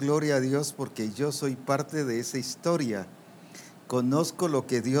yo doy gloria a Dios, porque yo soy parte de esa historia. Conozco lo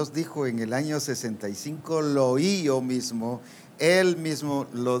que Dios dijo en el año 65, lo oí yo mismo, Él mismo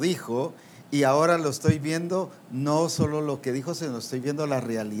lo dijo, y ahora lo estoy viendo, no solo lo que dijo, sino estoy viendo la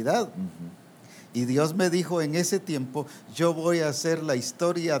realidad. Y Dios me dijo en ese tiempo, yo voy a hacer la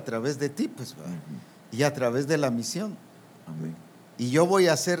historia a través de ti, pues, y a través de la misión. Amén. Y yo voy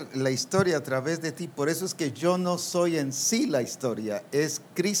a hacer la historia a través de ti. Por eso es que yo no soy en sí la historia, es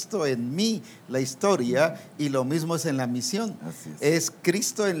Cristo en mí la historia, y lo mismo es en la misión. Así es. Es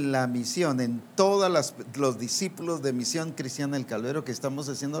Cristo en la misión, en todos los discípulos de Misión Cristiana El Calvario, que estamos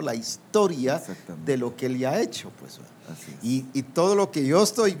haciendo la historia de lo que Él ya ha hecho. Pues. Así es. Y todo lo que yo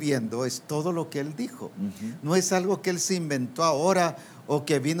estoy viendo es todo lo que Él dijo. No es algo que Él se inventó ahora, o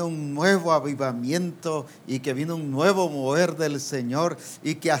que vino un nuevo avivamiento y que vino un nuevo mover del Señor,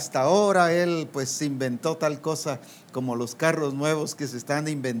 y que hasta ahora Él pues se inventó tal cosa como los carros nuevos que se están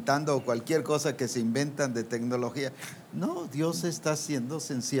inventando, o cualquier cosa que se inventan de tecnología. No, Dios está haciendo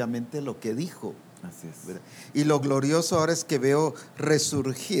sencillamente lo que dijo. Así es. ¿Verdad? Y lo glorioso ahora es que veo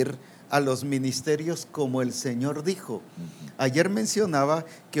resurgir a los ministerios como el Señor dijo. Ayer mencionaba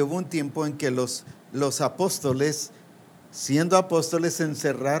que hubo un tiempo en que los apóstoles, siendo apóstoles, se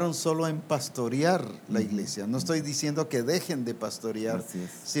encerraron solo en pastorear la iglesia. No estoy diciendo que dejen de pastorear,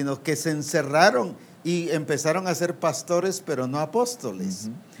 sino que se encerraron y empezaron a ser pastores, pero no apóstoles.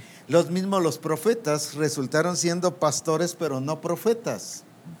 Los mismos los profetas resultaron siendo pastores, pero no profetas.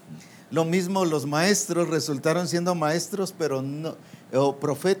 Lo mismo los maestros resultaron siendo maestros, pero no,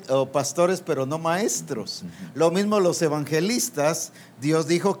 o pastores, pero no maestros. Lo mismo los evangelistas, Dios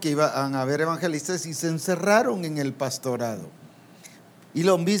dijo que iban a haber evangelistas y se encerraron en el pastorado. Y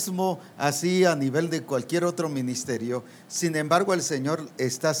lo mismo así a nivel de cualquier otro ministerio. Sin embargo, el Señor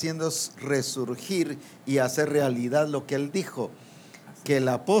está haciendo resurgir y hacer realidad lo que Él dijo. Que el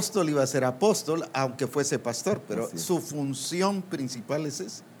apóstol iba a ser apóstol, aunque fuese pastor, pero su función principal es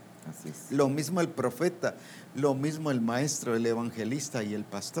esa. Así es. Lo mismo el profeta, lo mismo el maestro, el evangelista y el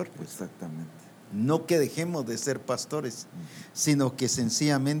pastor. Pues. Exactamente. No que dejemos de ser pastores, sino que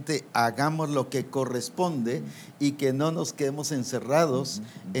sencillamente hagamos lo que corresponde y que no nos quedemos encerrados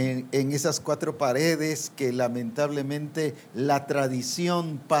en esas cuatro paredes que lamentablemente la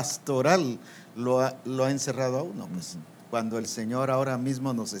tradición pastoral lo ha encerrado a uno. Pues. Cuando el Señor ahora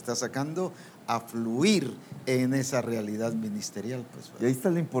mismo nos está sacando a fluir en esa realidad ministerial. Pues. Y ahí está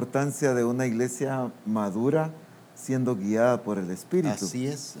la importancia de una iglesia madura siendo guiada por el Espíritu. Así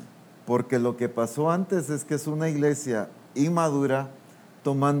es. Porque lo que pasó antes es que es una iglesia inmadura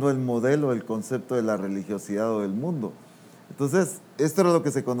tomando el modelo, el concepto de la religiosidad o del mundo. Entonces, esto era lo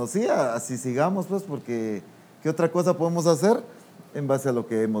que se conocía, así sigamos pues, porque ¿qué otra cosa podemos hacer en base a lo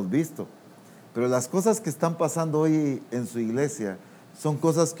que hemos visto? Pero las cosas que están pasando hoy en su iglesia son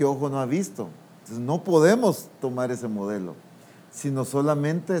cosas que ojo no ha visto. Entonces, no podemos tomar ese modelo, sino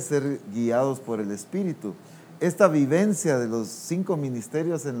solamente ser guiados por el Espíritu. Esta vivencia de los 5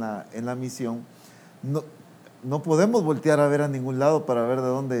 ministerios en la misión, no podemos voltear a ver a ningún lado para ver de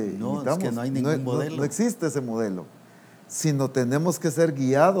dónde imitamos. Es que no hay ningún modelo. No existe ese modelo, sino tenemos que ser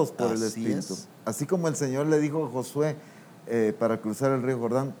guiados por el Espíritu. Así como el Señor le dijo a Josué para cruzar el río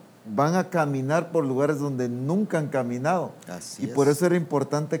Jordán, van a caminar por lugares donde nunca han caminado. Por eso era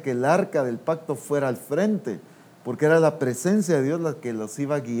importante que el arca del pacto fuera al frente, porque era la presencia de Dios la que los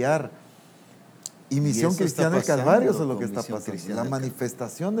iba a guiar. Y Misión Cristiana El Calvario, eso es lo que está pasando. La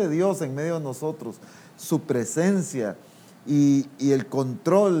manifestación de Dios en medio de nosotros, su presencia y el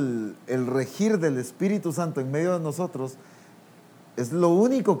control, el regir del Espíritu Santo en medio de nosotros, es lo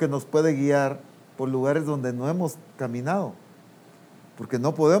único que nos puede guiar por lugares donde no hemos caminado. Porque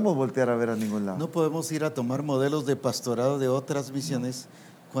no podemos voltear a ver a ningún lado. No podemos ir a tomar modelos de pastorado de otras misiones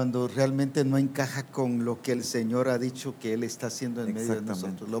cuando realmente no encaja con lo que el Señor ha dicho que Él está haciendo en medio de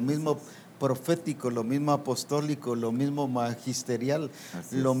nosotros. Lo mismo profético, lo mismo apostólico, lo mismo magisterial,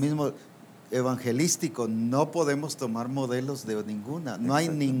 lo mismo evangelístico. No podemos tomar modelos de ninguna. No hay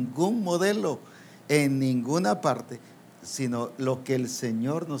ningún modelo en ninguna parte, sino lo que el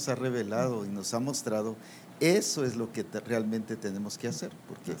Señor nos ha revelado y nos ha mostrado. Eso es lo que realmente tenemos que hacer,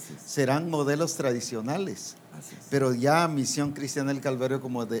 porque serán modelos tradicionales, pero ya Misión Cristiana El Calvario,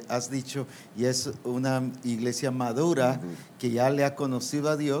 como has dicho, ya es una iglesia madura que ya le ha conocido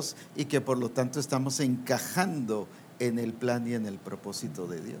a Dios y que por lo tanto estamos encajando en el plan y en el propósito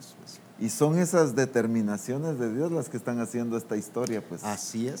de Dios. Pues. Y son esas determinaciones de Dios las que están haciendo esta historia. Pues.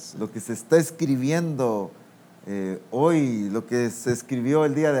 Así es. Lo que se está escribiendo hoy, lo que se escribió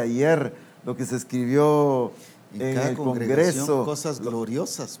el día de ayer, lo que se escribió En cada el congregación, Congreso. cosas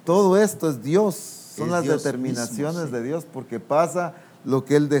gloriosas. Pues. Todo esto es Dios, son Es las Dios determinaciones mismo, sí. de Dios, porque pasa lo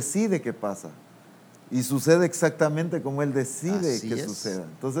que Él decide que pasa. Y sucede exactamente como Él decide Así que es. suceda.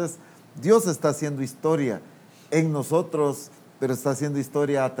 Entonces, Dios está haciendo historia en nosotros, pero está haciendo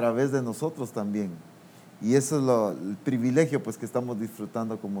historia a través de nosotros también. Y eso es el privilegio pues, que estamos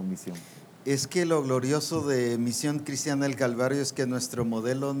disfrutando como misión. Es que lo glorioso de Misión Cristiana del Calvario es que nuestro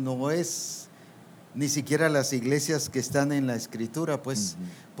modelo no es ni siquiera las iglesias que están en la Escritura, pues,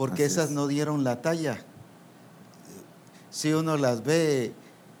 porque Así esas es. no dieron la talla. Si uno las ve,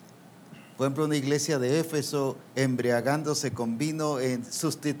 por ejemplo, una iglesia de Éfeso embriagándose con vino,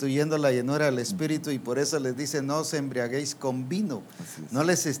 sustituyendo la llenura del Espíritu, y por eso les dice, no os embriaguéis con vino. Así es. No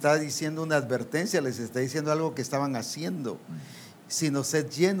les está diciendo una advertencia, les está diciendo algo que estaban haciendo, sino sed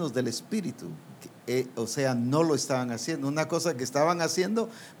llenos del Espíritu. O sea, no lo estaban haciendo. Una cosa que estaban haciendo,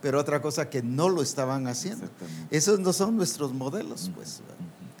 pero otra cosa que no lo estaban haciendo. Esos no son nuestros modelos, pues.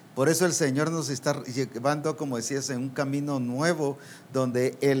 Por eso el Señor nos está llevando, como decías, en un camino nuevo,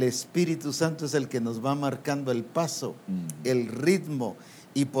 donde el Espíritu Santo es el que nos va marcando el paso, el ritmo.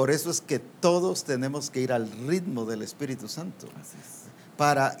 Y por eso es que todos tenemos que ir al ritmo del Espíritu Santo. Así es.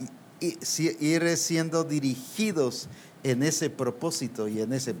 Para ir siendo dirigidos en ese propósito y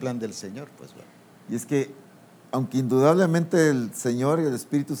en ese plan del Señor, pues bueno. Y es que, aunque indudablemente el Señor y el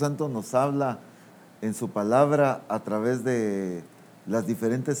Espíritu Santo nos habla en su palabra a través de las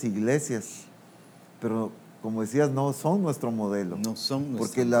diferentes iglesias, pero como decías, no son nuestro modelo. No son nuestro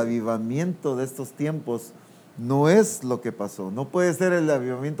porque el modelo. avivamiento de estos tiempos no es lo que pasó. No puede ser el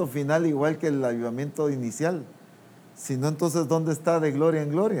avivamiento final igual que el avivamiento inicial. Sino entonces, ¿dónde está de gloria en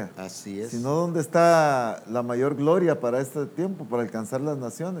gloria? Así es. Sino, ¿dónde está la mayor gloria para este tiempo, para alcanzar las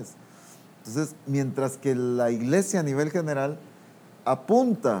naciones? Entonces, mientras que la iglesia a nivel general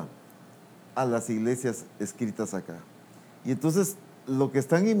apunta a las iglesias escritas acá. Y entonces, lo que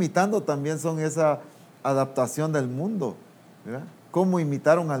están imitando también son esa adaptación del mundo, ¿verdad? Cómo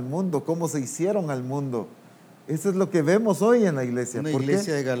imitaron al mundo, cómo se hicieron al mundo. Eso es lo que vemos hoy en la iglesia. Una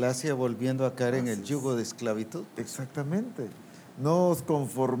iglesia de Galacia volviendo a caer en el yugo de esclavitud. Exactamente. No os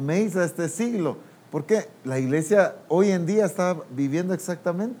conforméis a este siglo. Porque la iglesia hoy en día está viviendo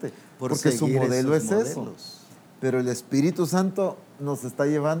exactamente. Porque su modelo es eso. Pero el Espíritu Santo nos está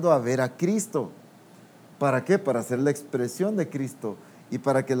llevando a ver a Cristo. ¿Para qué? Para hacer la expresión de Cristo. Y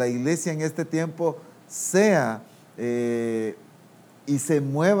para que la iglesia en este tiempo sea y se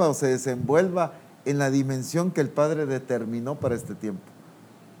mueva o se desenvuelva en la dimensión que el Padre determinó para este tiempo.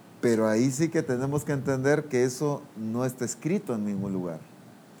 Pero ahí sí que tenemos que entender que eso no está escrito en ningún lugar.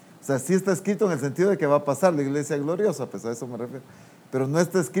 O sea, sí está escrito en el sentido de que va a pasar la iglesia gloriosa, pues a eso me refiero. Pero no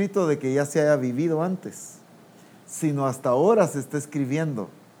está escrito de que ya se haya vivido antes, sino hasta ahora se está escribiendo.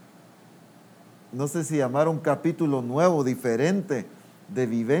 No sé si llamar un capítulo nuevo, diferente, de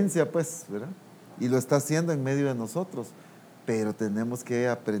vivencia, pues, ¿verdad? Y lo está haciendo en medio de nosotros. Pero tenemos que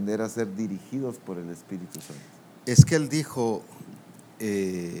aprender a ser dirigidos por el Espíritu Santo. Es que él dijo,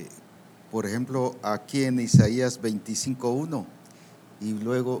 por ejemplo, aquí en Isaías 25:1, y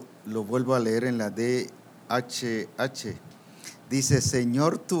luego lo vuelvo a leer en la DHH, dice,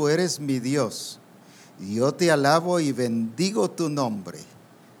 Señor, tú eres mi Dios, y yo te alabo y bendigo tu nombre.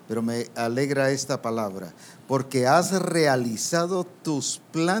 Pero me alegra esta palabra, porque has realizado tus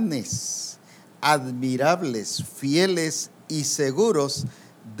planes admirables, fieles y seguros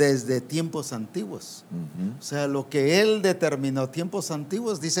desde tiempos antiguos. O sea, lo que Él determinó tiempos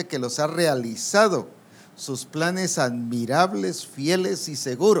antiguos, dice que los ha realizado, sus planes admirables, fieles y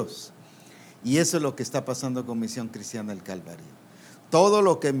seguros. Y eso es lo que está pasando con Misión Cristiana del Calvario. Todo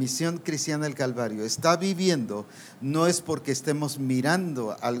lo que Misión Cristiana del Calvario está viviendo no es porque estemos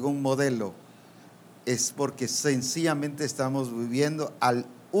mirando algún modelo, es porque sencillamente estamos viviendo al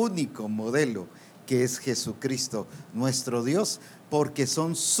único modelo, que es Jesucristo, nuestro Dios, porque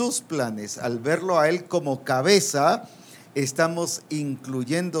son sus planes. Al verlo a Él como cabeza, estamos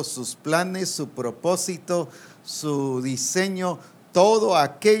incluyendo sus planes, su propósito, su diseño, todo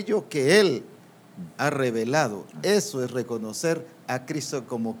aquello que Él ha revelado. Eso es reconocer a Cristo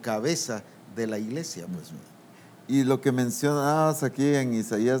como cabeza de la iglesia. Pues. Y lo que mencionabas aquí en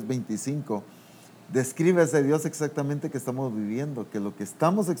Isaías 25, describe a ese Dios exactamente que estamos viviendo, que lo que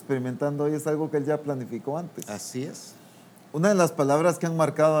estamos experimentando hoy es algo que Él ya planificó antes. Así es. Una de las palabras que han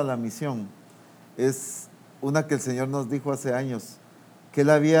marcado a la misión es una que el Señor nos dijo hace años, que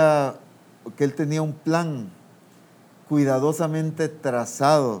Él tenía un plan cuidadosamente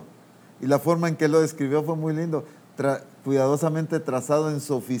trazado, y la forma en que Él lo describió fue muy lindo, cuidadosamente trazado en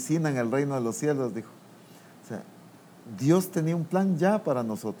su oficina en el reino de los cielos, dijo. O sea, Dios tenía un plan ya para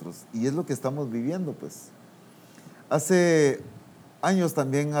nosotros, y es lo que estamos viviendo, pues. Hace años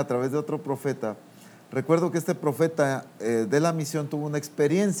también, a través de otro profeta, recuerdo que este profeta de la misión tuvo una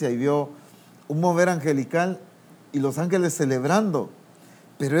experiencia y vio un mover angelical y los ángeles celebrando,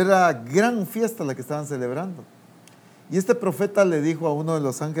 pero era gran fiesta la que estaban celebrando. Y este profeta le dijo a uno de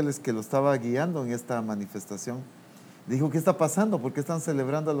los ángeles que lo estaba guiando en esta manifestación, dijo: ¿qué está pasando? ¿Por qué están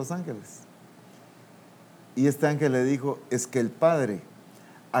celebrando a los ángeles? Y este ángel le dijo: es que el Padre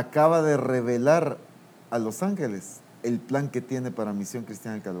acaba de revelar a los ángeles el plan que tiene para Misión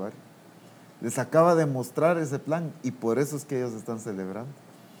Cristiana del Calvario. Les acaba de mostrar ese plan y por eso es que ellos están celebrando.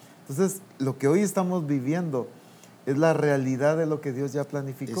 Entonces, lo que hoy estamos viviendo es la realidad de lo que Dios ya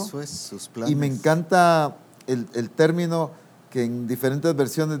planificó. Eso es, sus planes. Y me encanta el término que en diferentes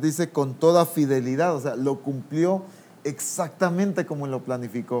versiones dice con toda fidelidad, o sea, lo cumplió exactamente como Él lo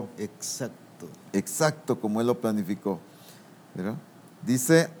planificó. Exacto. Exacto como Él lo planificó. ¿Verdad?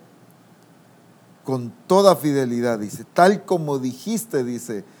 Dice, con toda fidelidad, dice, tal como dijiste,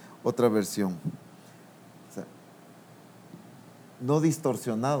 dice otra versión. O sea, no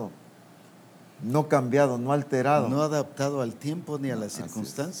distorsionado, no cambiado, no alterado. No adaptado al tiempo ni a las Así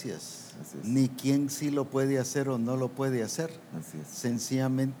circunstancias. Así es. Ni quién sí lo puede hacer o no lo puede hacer. Así es.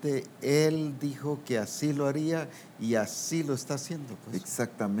 Sencillamente Él dijo que así lo haría y así lo está haciendo. Pues.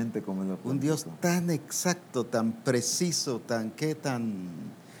 Exactamente como Él lo planificó. Un Dios tan exacto, tan preciso, tan...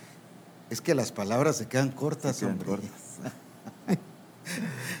 Es que las palabras se quedan cortas, Se quedan hombre. cortas.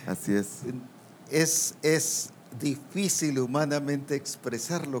 Así es. Es difícil humanamente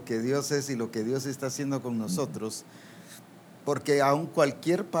expresar lo que Dios es y lo que Dios está haciendo con nosotros, porque aún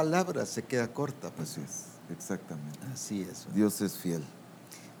cualquier palabra se queda corta. Pues. Así es, exactamente. Así es. Dios es fiel.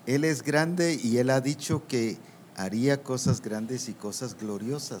 Él es grande y Él ha dicho que haría cosas grandes y cosas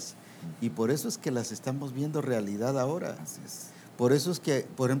gloriosas. Y por eso es que las estamos viendo realidad ahora. Así es. Por eso es que,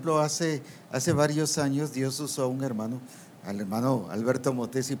 por ejemplo, hace varios años Dios usó a un hermano, al hermano Alberto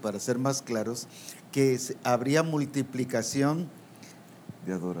Motesi, para ser más claros, que habría multiplicación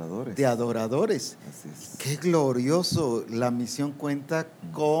de adoradores. Así es. Qué glorioso. La misión cuenta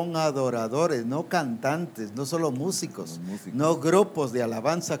con adoradores, no cantantes, no solo músicos, no grupos de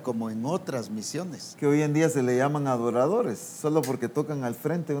alabanza como en otras misiones. Que hoy en día se le llaman adoradores, solo porque tocan al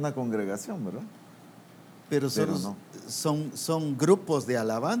frente de una congregación, ¿verdad? Pero son grupos de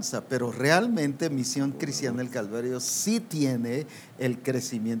alabanza, pero realmente Misión Cristiana del Calvario sí tiene el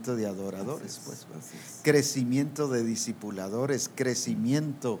crecimiento de adoradores, pues. Crecimiento de discipuladores,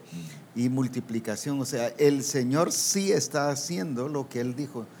 crecimiento y multiplicación. O sea, el Señor sí está haciendo lo que Él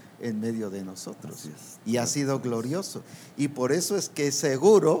dijo en medio de nosotros. Y ha sido glorioso. Y por eso es que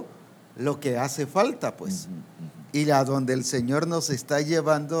seguro lo que hace falta, pues. Y a donde el Señor nos está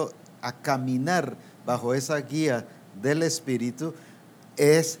llevando a caminar bajo esa guía del Espíritu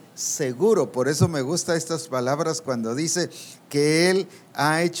es seguro. Por eso me gustan estas palabras cuando dice que Él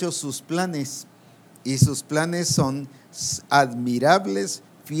ha hecho sus planes y sus planes son admirables,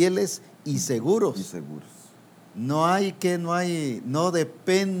 fieles y seguros. No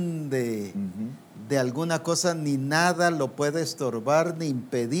depende de alguna cosa, ni nada lo puede estorbar ni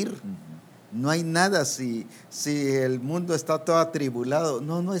impedir. No hay nada si el mundo está todo atribulado.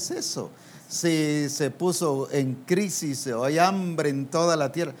 No es eso. Si se puso en crisis o hay hambre en toda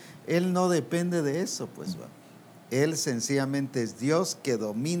la tierra, Él no depende de eso, pues. Él sencillamente es Dios que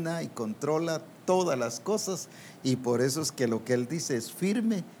domina y controla todas las cosas, y por eso es que lo que Él dice es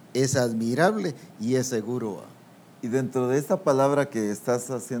firme, es admirable y es seguro. Y dentro de esta palabra que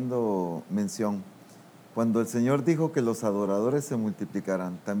estás haciendo mención, cuando el Señor dijo que los adoradores se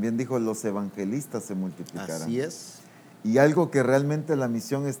multiplicarán, también dijo los evangelistas se multiplicarán. Así es. Y algo que realmente la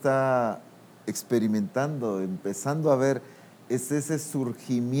misión está experimentando, empezando a ver, es ese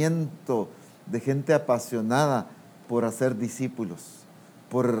surgimiento de gente apasionada por hacer discípulos,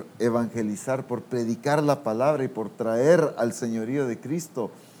 por evangelizar, por predicar la palabra y por traer al señorío de Cristo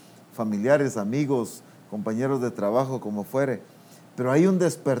familiares, amigos, compañeros de trabajo, como fuere. Pero hay un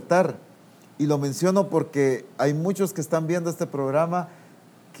despertar, y lo menciono porque hay muchos que están viendo este programa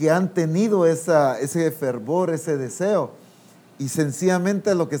que han tenido ese fervor, ese deseo, y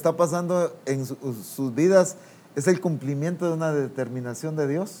sencillamente lo que está pasando en sus vidas es el cumplimiento de una determinación de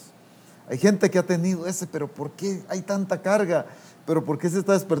Dios. Hay gente que ha tenido pero ¿por qué hay tanta carga? ¿Pero por qué se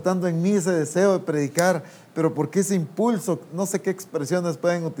está despertando en mí ese deseo de predicar? ¿Pero por qué ese impulso? No sé qué expresiones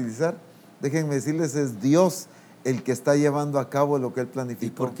pueden utilizar. Déjenme decirles, es Dios el que está llevando a cabo lo que Él planificó. Y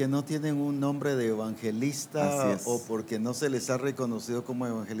porque no tienen un nombre de evangelista o porque no se les ha reconocido como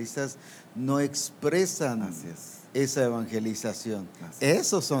evangelistas, no expresan esa evangelización.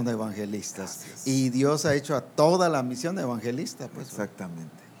 Esos son evangelistas. Y Dios ha hecho a toda la misión evangelista. Pues.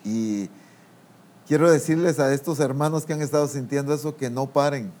 Exactamente. Y quiero decirles a estos hermanos que han estado sintiendo eso, que no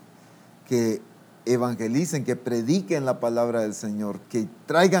paren, que evangelicen, que prediquen la palabra del Señor, que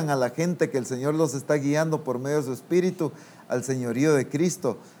traigan a la gente que el Señor los está guiando por medio de su Espíritu al señorío de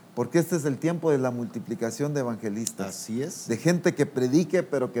Cristo, porque este es el tiempo de la multiplicación de evangelistas. Así es. De gente que predique,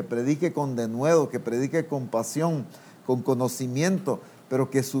 pero que predique con denuedo, que predique con pasión, con conocimiento, pero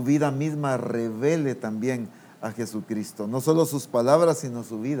que su vida misma revele también a Jesucristo. No solo sus palabras, sino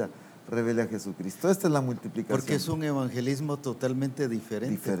su vida revele a Jesucristo. Esta es la multiplicación. Porque es un evangelismo totalmente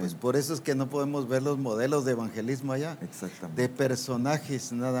diferente. Pues por eso es que no podemos ver los modelos de evangelismo allá. Exactamente. De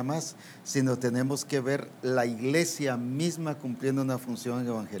personajes nada más, sino tenemos que ver la iglesia misma cumpliendo una función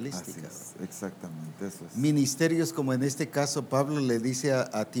evangelística. Así es, exactamente, eso es. Ministerios como en este caso Pablo le dice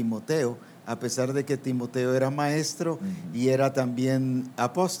a Timoteo, a pesar de que Timoteo era maestro y era también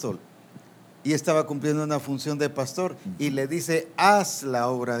apóstol, y estaba cumpliendo una función de pastor, y le dice, haz la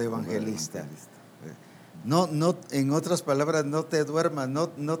obra de evangelista. No, en otras palabras, no te duermas,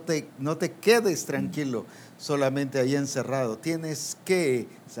 no te quedes tranquilo solamente ahí encerrado. Tienes que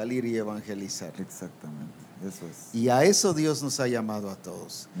salir y evangelizar. Exactamente, eso es. Y a eso Dios nos ha llamado a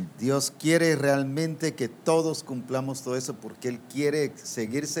todos. Dios quiere realmente que todos cumplamos todo eso, porque Él quiere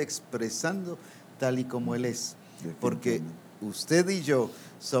seguirse expresando tal y como Él es. Porque usted y yo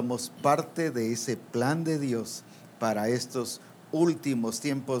somos parte de ese plan de Dios para estos últimos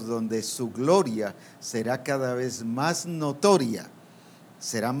tiempos, donde su gloria será cada vez más notoria,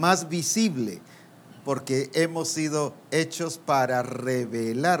 será más visible, porque hemos sido hechos para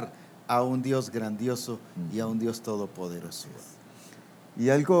revelar a un Dios grandioso y a un Dios todopoderoso. Y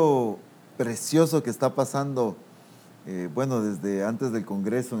algo precioso que está pasando, desde antes del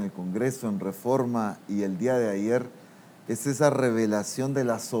Congreso, en el Congreso, en Reforma y el día de ayer, es esa revelación de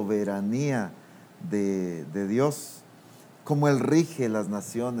la soberanía de Dios, cómo Él rige las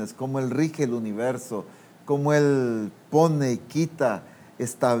naciones, cómo Él rige el universo, cómo Él pone, quita,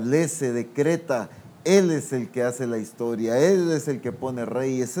 establece, decreta. Él es el que hace la historia, Él es el que pone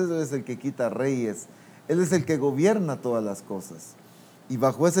reyes, Él es el que quita reyes, Él es el que gobierna todas las cosas. Y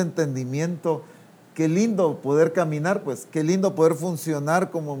bajo ese entendimiento, qué lindo poder caminar, pues, qué lindo poder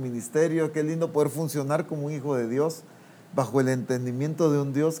funcionar como ministerio, qué lindo poder funcionar como un hijo de Dios, bajo el entendimiento de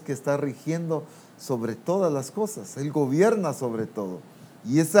un Dios que está rigiendo sobre todas las cosas. Él gobierna sobre todo.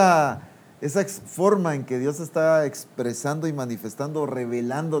 Y esa forma en que Dios está expresando y manifestando,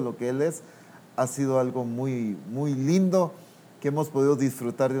 revelando lo que Él es, ha sido algo muy, muy lindo que hemos podido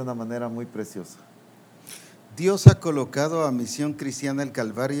disfrutar de una manera muy preciosa. Dios ha colocado a Misión Cristiana El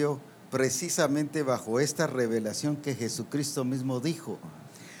Calvario precisamente bajo esta revelación que Jesucristo mismo dijo.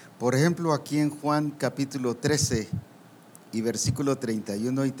 Por ejemplo, aquí en Juan capítulo 13 y versículo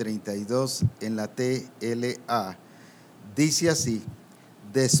 31 y 32 en la TLA, dice así: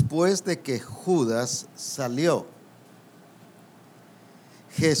 después de que Judas salió,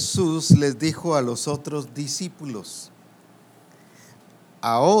 Jesús les dijo a los otros discípulos: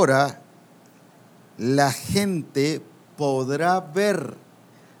 ahora la gente podrá ver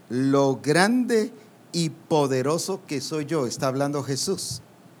lo grande y poderoso que soy yo. Está hablando Jesús.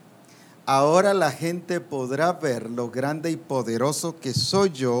 Ahora la gente podrá ver lo grande y poderoso que soy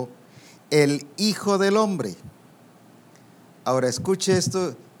yo, el Hijo del Hombre. Ahora escuche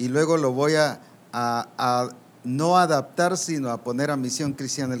esto y luego lo voy a no adaptar, sino a poner a Misión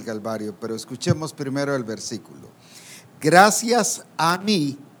Cristiana El Calvario. Pero escuchemos primero el versículo. Gracias a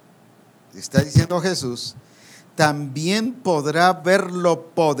mí, está diciendo Jesús, también podrá ver lo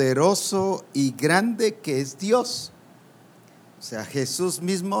poderoso y grande que es Dios. O sea, Jesús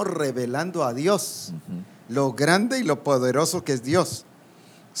mismo revelando a Dios, lo grande y lo poderoso que es Dios.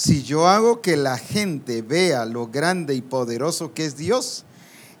 Si yo hago que la gente vea lo grande y poderoso que es Dios,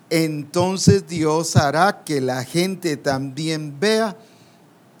 entonces Dios hará que la gente también vea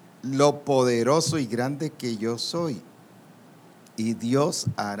lo poderoso y grande que yo soy. Y Dios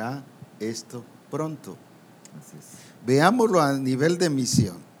hará esto pronto. Así es. Veámoslo a nivel de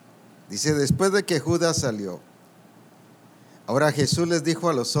misión. Dice, después de que Judas salió, ahora Jesús les dijo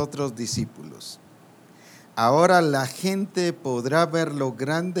a los otros discípulos: ahora la gente podrá ver lo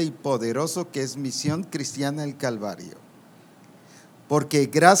grande y poderoso que es Misión Cristiana El Calvario. Porque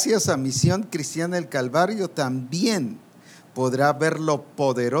gracias a Misión Cristiana El Calvario también podrá ver lo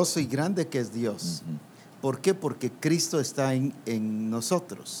poderoso y grande que es Dios. ¿Por qué? Porque Cristo está en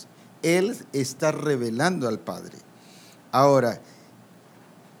nosotros. Él está revelando al Padre. Ahora,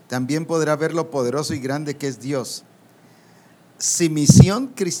 también podrá ver lo poderoso y grande que es Dios. Si Misión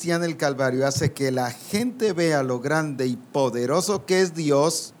Cristiana El Calvario hace que la gente vea lo grande y poderoso que es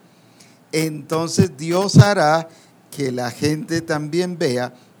Dios, entonces Dios hará que la gente también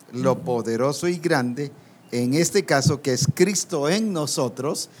vea lo poderoso y grande, en este caso que es Cristo en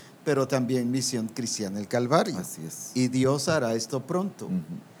nosotros, pero también Misión Cristiana el Calvario. Así es. Y Dios hará esto pronto.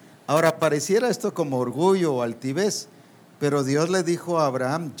 Ahora, pareciera esto como orgullo o altivez, pero Dios le dijo a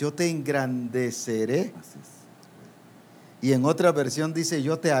Abraham, yo te engrandeceré. Así es. Y en otra versión dice,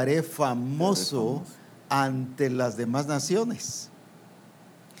 yo te haré famoso ante las demás naciones.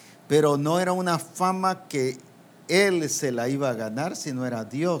 Pero no era una fama que él se la iba a ganar, sino era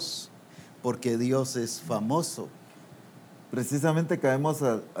Dios, porque Dios es famoso. Precisamente caemos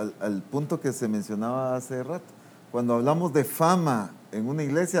al punto que se mencionaba hace rato. Cuando hablamos de fama en una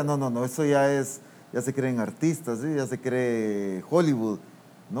iglesia, no, eso ya se creen artistas, ¿sí? Ya se cree Hollywood.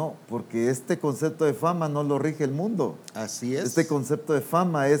 No, porque este concepto de fama no lo rige el mundo. Así es. Este concepto de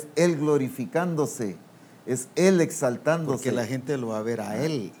fama es Él glorificándose, es Él exaltándose. Porque la gente lo va a ver a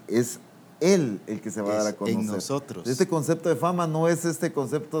Él. Es Él el que se va a dar a conocer. En nosotros. Este concepto de fama no es este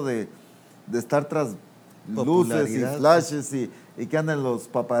concepto de estar tras luces y flashes y que andan los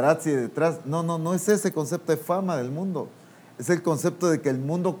paparazzi detrás. No es ese concepto de fama del mundo. Es el concepto de que el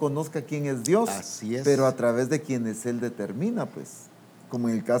mundo conozca quién es Dios. Así es. Pero a través de quienes Él determina, pues. Como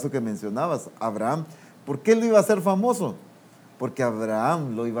en el caso que mencionabas, Abraham. ¿Por qué lo iba a hacer famoso? Porque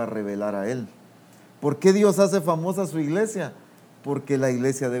Abraham lo iba a revelar a él. ¿Por qué Dios hace famosa a su iglesia? Porque la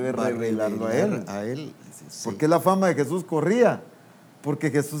iglesia debe revelarlo a él. Sí. ¿Por qué la fama de Jesús corría?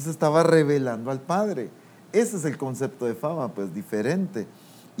 Porque Jesús estaba revelando al Padre. Ese es el concepto de fama, pues diferente.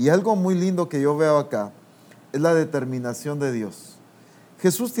 Y algo muy lindo que yo veo acá es la determinación de Dios.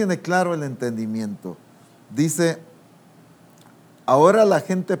 Jesús tiene claro el entendimiento. Dice, ahora la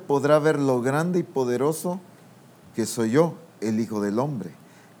gente podrá ver lo grande y poderoso que soy yo, el Hijo del Hombre.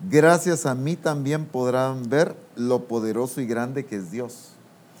 Gracias a mí también podrán ver lo poderoso y grande que es Dios.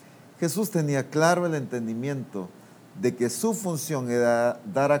 Jesús tenía claro el entendimiento de que su función era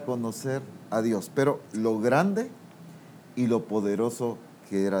dar a conocer a Dios, pero lo grande y lo poderoso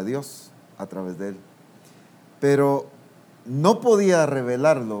que era Dios a través de él. Pero no podía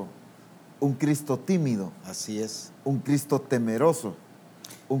revelarlo un Cristo tímido. Así es. Un Cristo temeroso,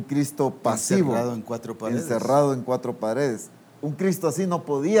 un Cristo pasivo. Encerrado en cuatro paredes. Encerrado en cuatro paredes. Un Cristo así no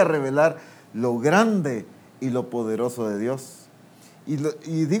podía revelar lo grande y lo poderoso de Dios.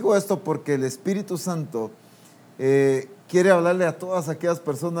 Y digo esto porque el Espíritu Santo quiere hablarle a todas aquellas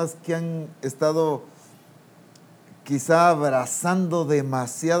personas que han estado quizá abrazando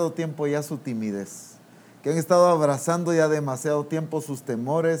demasiado tiempo ya su timidez, que han estado abrazando ya demasiado tiempo sus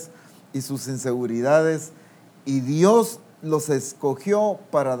temores y sus inseguridades, y Dios los escogió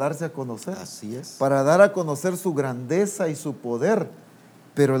para darse a conocer. Así es. Para dar a conocer su grandeza y su poder,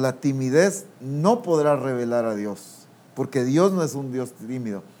 pero la timidez no podrá revelar a Dios, porque Dios no es un Dios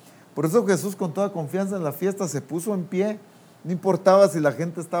tímido. Por eso Jesús, con toda confianza en la fiesta, se puso en pie. No importaba si la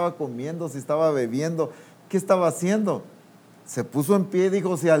gente estaba comiendo, si estaba bebiendo, qué estaba haciendo. Se puso en pie y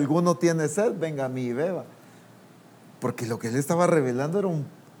dijo, si alguno tiene sed, venga a mí y beba. Porque lo que él estaba revelando era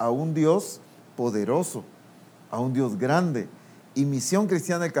a un Dios poderoso, a un Dios grande. Y Misión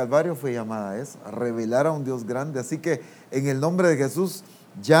Cristiana del Calvario fue llamada a eso, a revelar a un Dios grande. Así que en el nombre de Jesús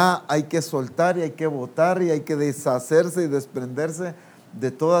ya hay que soltar y hay que botar y hay que deshacerse y desprenderse de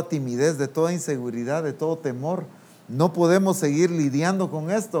toda timidez, de toda inseguridad, de todo temor. No podemos seguir lidiando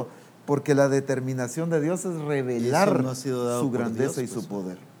con esto, porque la determinación de Dios es revelar su grandeza y su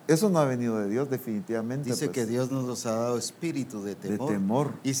poder. Eso no ha venido de Dios, definitivamente. Dice que Dios nos ha dado espíritu de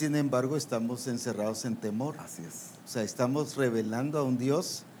temor. Y sin embargo estamos encerrados en temor. Así es. O sea, estamos revelando a un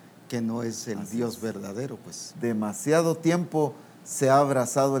Dios que no es el Dios verdadero, pues. Demasiado tiempo se ha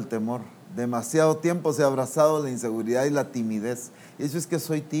abrazado el temor. Demasiado tiempo se ha abrazado la inseguridad y la timidez. Y eso es que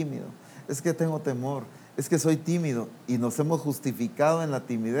soy tímido, es que tengo temor, es que soy tímido. Y nos hemos justificado en la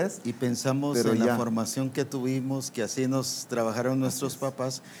timidez. Y pensamos en la formación que tuvimos, que así nos trabajaron nuestros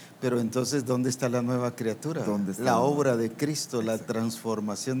papás, pero entonces, ¿dónde está la nueva criatura? La obra de Cristo, la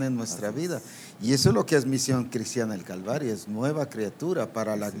transformación en nuestra vida. Y eso es lo que es Misión Cristiana el Calvario, es nueva criatura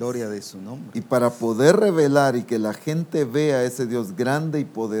para la gloria de su nombre. Y para poder revelar y que la gente vea a ese Dios grande y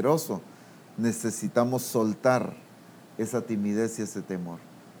poderoso, necesitamos soltar esa timidez y ese temor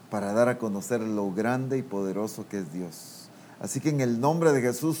para dar a conocer lo grande y poderoso que es Dios. Así que en el nombre de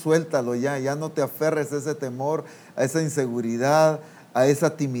Jesús, suéltalo ya no te aferres a ese temor, a esa inseguridad, a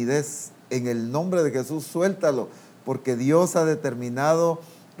esa timidez. En el nombre de Jesús, suéltalo, porque Dios ha determinado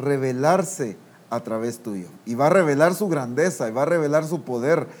revelarse a través tuyo. Y va a revelar su grandeza, y va a revelar su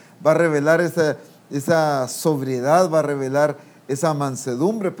poder, va a revelar esa sobriedad, va a revelar esa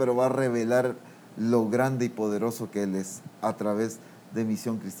mansedumbre, pero va a revelar lo grande y poderoso que Él es a través de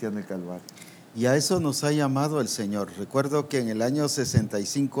Misión Cristiana el Calvario. Y a eso nos ha llamado el Señor. Recuerdo que en el año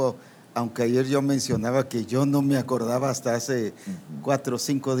 65, aunque ayer yo mencionaba que yo no me acordaba hasta hace 4 o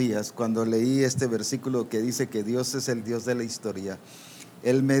 5 días, cuando leí este versículo que dice que Dios es el Dios de la historia,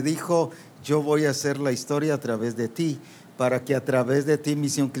 Él me dijo, yo voy a hacer la historia a través de ti, para que a través de ti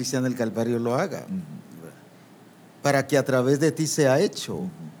Misión Cristiana del Calvario lo haga, para que a través de ti sea hecho.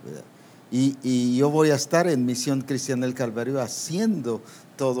 Y yo voy a estar en Misión Cristiana del Calvario haciendo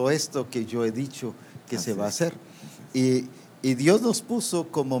todo esto que yo he dicho que se va a hacer. Y Dios nos puso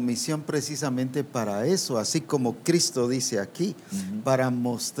como misión precisamente para eso, así como Cristo dice aquí, para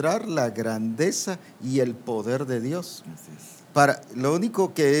mostrar la grandeza y el poder de Dios. Lo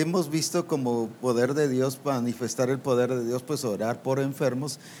único que hemos visto como poder de Dios, manifestar el poder de Dios, pues orar por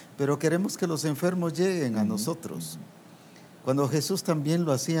enfermos, pero queremos que los enfermos lleguen a nosotros. Cuando Jesús también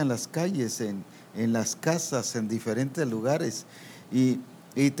lo hacía en las calles, en las casas, en diferentes lugares.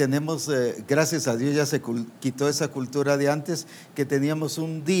 Y tenemos, gracias a Dios ya se quitó esa cultura de antes, que teníamos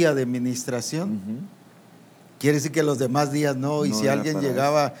un día de ministración. Quiere decir que los demás días no. Y si alguien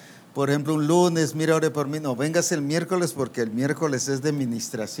llegaba, por ejemplo, un lunes, mira, ore por mí, no, vengas el miércoles porque el miércoles es de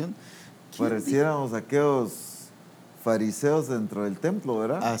ministración. Pareciéramos aquellos fariseos dentro del templo,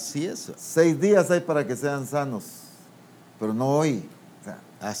 ¿verdad? Así es. 6 días hay para que sean sanos, pero no hoy. O sea,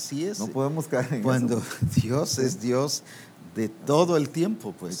 así es. No podemos caer en cuando eso. Dios es Dios de todo el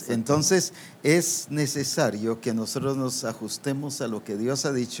tiempo, pues. Entonces es necesario que nosotros nos ajustemos a lo que Dios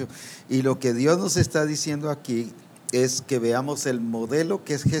ha dicho, y lo que Dios nos está diciendo aquí es que veamos el modelo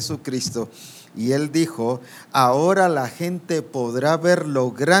que es Jesucristo. Y Él dijo, ahora la gente podrá ver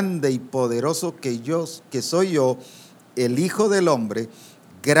lo grande y poderoso que soy yo, el Hijo del Hombre,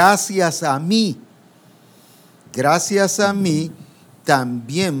 gracias a mí. Gracias a mí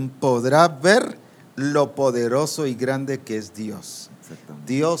también podrá ver lo poderoso y grande que es Dios.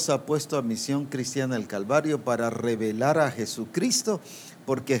 Dios ha puesto a Misión Cristiana el Calvario para revelar a Jesucristo,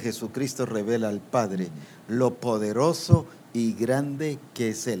 porque Jesucristo revela al Padre lo poderoso y grande que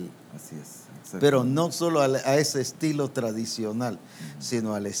es Él. Así es. Pero no solo a ese estilo tradicional,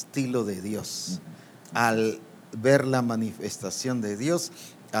 sino al estilo de Dios. Al ver la manifestación de Dios,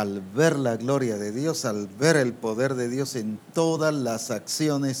 al ver la gloria de Dios, al ver el poder de Dios en todas las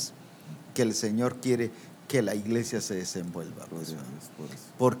acciones que el Señor quiere que la iglesia se desenvuelva.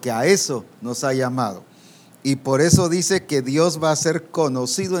 Porque a eso nos ha llamado. Y por eso dice que Dios va a ser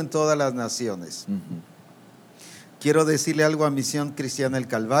conocido en todas las naciones. Quiero decirle algo a Misión Cristiana el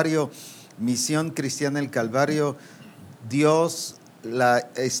Calvario. Misión Cristiana el Calvario, Dios la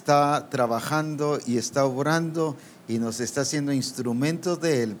está trabajando y está obrando y nos está haciendo instrumentos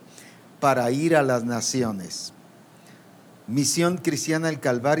de Él para ir a las naciones. Misión Cristiana el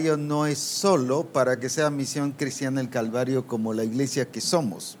Calvario no es solo para que sea Misión Cristiana el Calvario como la iglesia que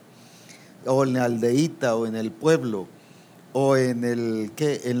somos, o en la aldeíta, o en el pueblo, o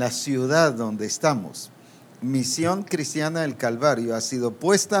en la ciudad donde estamos. Misión Cristiana el Calvario ha sido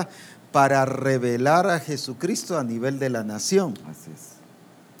puesta para revelar a Jesucristo a nivel de la nación. Así es.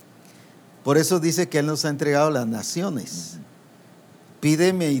 Por eso dice que Él nos ha entregado las naciones.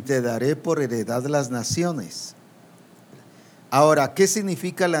 Pídeme y te daré por heredad las naciones. Ahora, ¿qué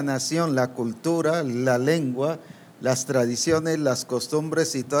significa la nación? La cultura, la lengua, las tradiciones, las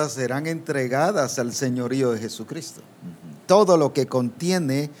costumbres, y todas serán entregadas al señorío de Jesucristo. Todo lo que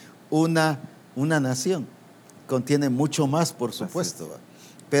contiene una nación, contiene mucho más, por supuesto.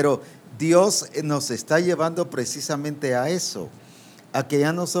 Pero Dios nos está llevando precisamente a eso, a que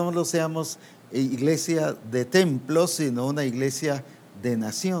ya no solo seamos iglesia de templo, sino una iglesia de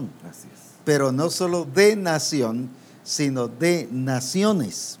nación. Así es. Pero no solo de nación, sino de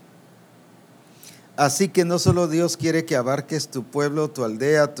naciones. Así que no solo Dios quiere que abarques tu pueblo, tu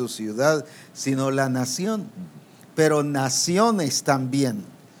aldea, tu ciudad, sino la nación, pero naciones también,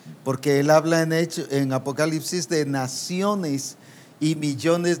 porque Él habla en Apocalipsis de naciones y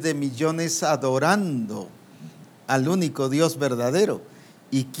millones de millones adorando al único Dios verdadero.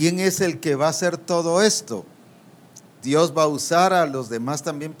 ¿Y quién es el que va a hacer todo esto? Dios va a usar a los demás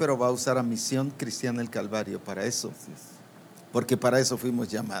también, pero va a usar a Misión Cristiana el Calvario para eso, porque para eso fuimos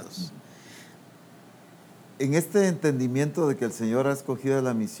llamados. En este entendimiento de que el Señor ha escogido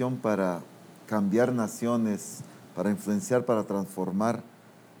la misión para cambiar naciones, para influenciar, para transformar,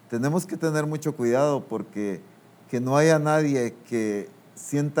 tenemos que tener mucho cuidado, porque que no haya nadie que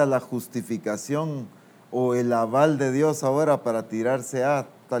sienta la justificación o el aval de Dios ahora para tirarse a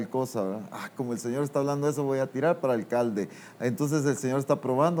tal cosa, ¿verdad? Como el Señor está hablando de eso, voy a tirar para alcalde. Entonces el Señor está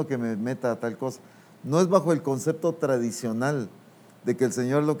probando que me meta a tal cosa. No es bajo el concepto tradicional de que el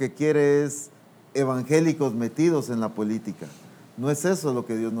Señor lo que quiere es evangélicos metidos en la política. No es eso lo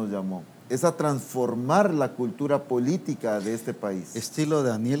que Dios nos llamó. Es a transformar la cultura política de este país. Estilo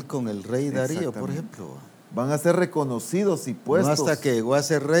Daniel con el rey Darío, por ejemplo. Van a ser reconocidos y puestos. No hasta que llegó a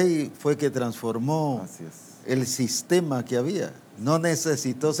ser rey fue que transformó el sistema que había. No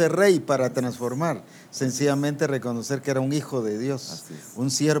necesitó ser rey para transformar, sencillamente reconocer que era un hijo de Dios,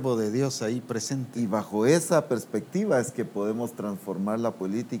 un siervo de Dios ahí presente. Y bajo esa perspectiva es que podemos transformar la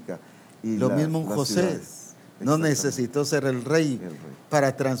política. Y lo mismo un José. No necesitó ser el rey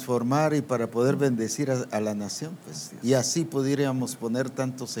para transformar y para poder bendecir a la nación. Pues. Y así podríamos poner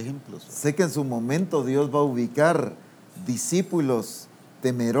tantos ejemplos. Sé que en su momento Dios va a ubicar discípulos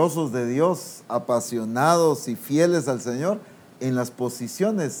temerosos de Dios, apasionados y fieles al Señor en las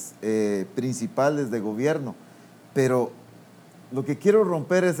posiciones principales de gobierno. Pero lo que quiero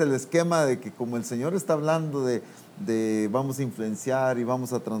romper es el esquema de que como el Señor está hablando de vamos a influenciar y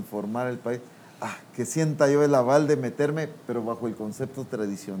vamos a transformar el país, que sienta yo el aval de meterme, pero bajo el concepto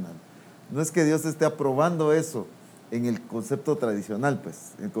tradicional. No es que Dios esté aprobando eso en el concepto tradicional,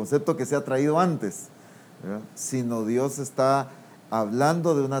 pues, el concepto que se ha traído antes, ¿verdad? Sino Dios está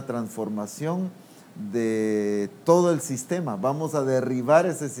hablando de una transformación de todo el sistema. Vamos a derribar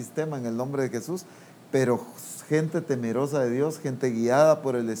ese sistema en el nombre de Jesús, pero gente temerosa de Dios, gente guiada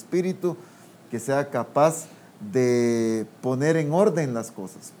por el Espíritu, que sea capaz de poner en orden las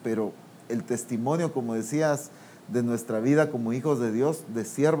cosas, pero el testimonio, como decías, de nuestra vida como hijos de Dios, de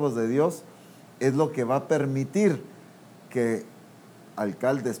siervos de Dios, es lo que va a permitir que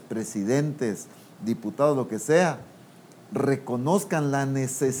alcaldes, presidentes, diputados, lo que sea, reconozcan la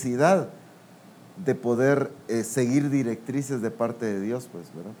necesidad de poder seguir directrices de parte de Dios, pues,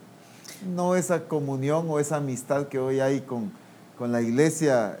 ¿verdad? No esa comunión o esa amistad que hoy hay con la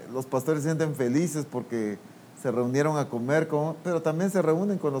iglesia. Los pastores se sienten felices porque se reunieron a comer, pero también se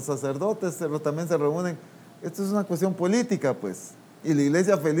reúnen con los sacerdotes, pero también se reúnen. Esto es una cuestión política, pues. Y la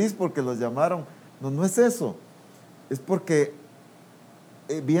iglesia feliz porque los llamaron. No es eso. Es porque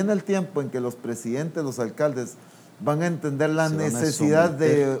viene el tiempo en que los presidentes, los alcaldes, van a entender la necesidad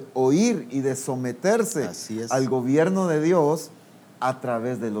de oír y de someterse al gobierno de Dios a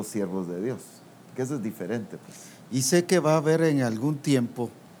través de los siervos de Dios. Que eso es diferente, pues. Y sé que va a haber en algún tiempo,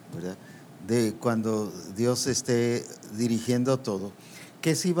 ¿verdad?, de cuando Dios esté dirigiendo todo,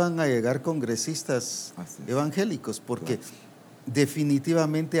 que sí van a llegar congresistas evangélicos, porque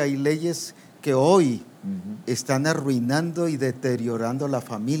definitivamente hay leyes que hoy están arruinando y deteriorando la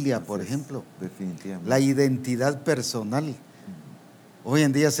familia, por ejemplo. Definitivamente. La identidad personal. Hoy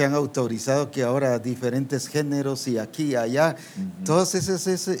en día se han autorizado que ahora diferentes géneros y aquí y allá, todos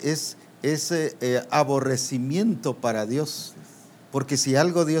ese aborrecimiento para Dios. Porque si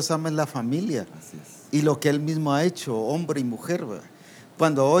algo Dios ama es la familia y lo que Él mismo ha hecho, hombre y mujer.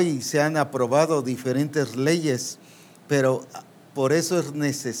 Cuando hoy se han aprobado diferentes leyes, pero por eso es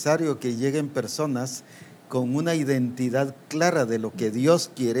necesario que lleguen personas con una identidad clara de lo que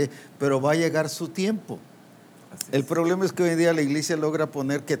Dios quiere, pero va a llegar su tiempo. El problema es que hoy en día la iglesia logra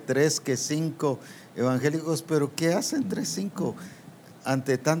poner que 3, que 5 evangélicos, pero ¿qué hacen 3, 5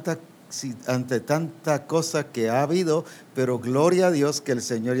 ante tanta cosa que ha habido? Pero gloria a Dios que el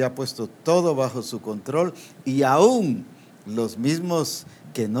Señor ya ha puesto todo bajo su control, y aún los mismos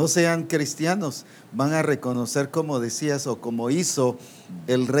que no sean cristianos van a reconocer, como decías, o como hizo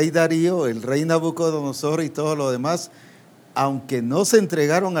el rey Darío, el rey Nabucodonosor y todo lo demás, aunque no se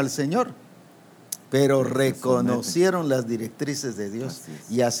entregaron al Señor, pero reconocieron las directrices de Dios.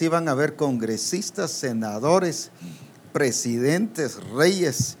 Y así van a haber congresistas, senadores, presidentes,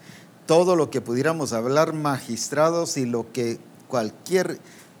 reyes, todo lo que pudiéramos hablar, magistrados y lo que cualquier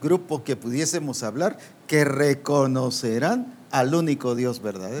grupo que pudiésemos hablar, que reconocerán al único Dios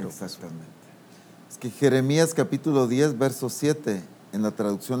verdadero. Exactamente. Es que Jeremías capítulo 10, verso 7, en la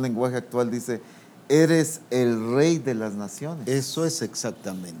traducción lenguaje actual dice: eres el rey de las naciones. Eso es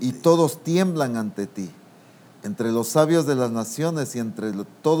exactamente. Y todos tiemblan ante ti. Entre los sabios de las naciones y entre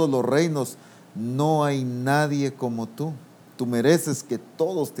todos los reinos no hay nadie como tú. Tú mereces que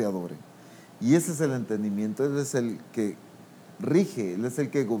todos te adoren. Y ese es el entendimiento. Él es el que rige, Él es el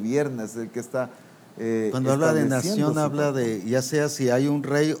que gobierna, es el que está cuando habla de nación, habla de, ya sea si hay un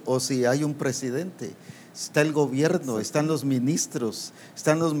rey o si hay un presidente. Está el gobierno, están los ministros,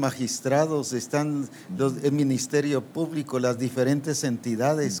 están los magistrados, están el ministerio público, las diferentes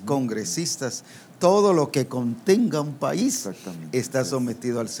entidades, congresistas. Todo lo que contenga un país está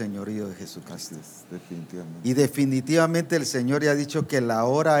sometido al señorío de Jesucristo. Definitivamente. Y definitivamente el Señor ya ha dicho que la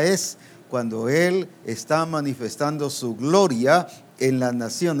hora es cuando Él está manifestando su gloria en las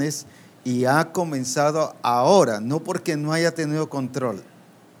naciones, y ha comenzado ahora, no porque no haya tenido control,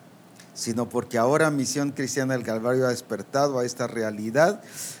 sino porque ahora Misión Cristiana del Calvario ha despertado a esta realidad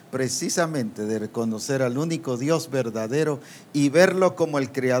precisamente de reconocer al único Dios verdadero y verlo como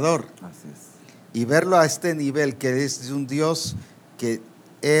el Creador. Así es. Y verlo a este nivel, que es un Dios que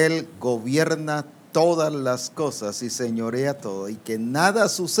Él gobierna todas las cosas y señorea todo, y que nada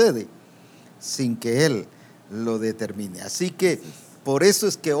sucede sin que Él lo determine. Así que por eso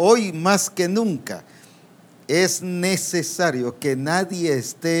es que hoy más que nunca es necesario que nadie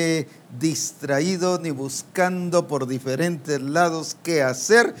esté distraído ni buscando por diferentes lados qué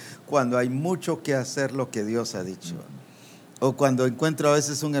hacer, cuando hay mucho que hacer lo que Dios ha dicho. O cuando encuentro a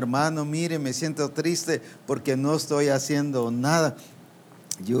veces un hermano, mire, me siento triste porque no estoy haciendo nada.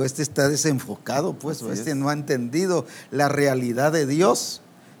 Este está desenfocado, pues, o no ha entendido la realidad de Dios,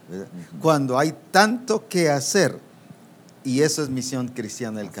 ¿verdad? Cuando hay tanto que hacer, y eso es Misión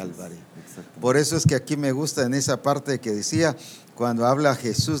Cristiana del Calvario. Por eso es que aquí me gusta en esa parte que decía, cuando habla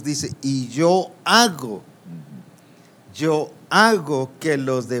Jesús, dice, y yo hago que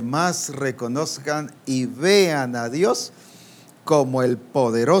los demás reconozcan y vean a Dios como el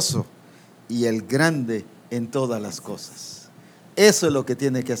poderoso y el grande en todas las cosas. Eso es lo que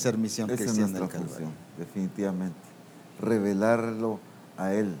tiene que hacer Misión Cristiana del Calvario. Función, definitivamente. Revelarlo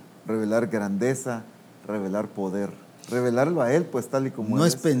a Él, revelar grandeza, revelar poder. Revelarlo a Él, pues tal y como no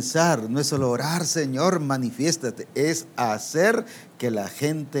es pensar, no es solo orar, Señor, manifiéstate, es hacer que la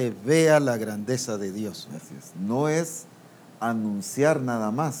gente vea la grandeza de Dios. Así es. No es anunciar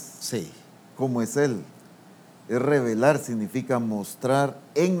nada más, sí, como es Él. Es revelar, significa mostrar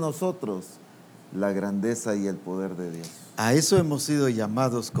en nosotros la grandeza y el poder de Dios. A eso hemos sido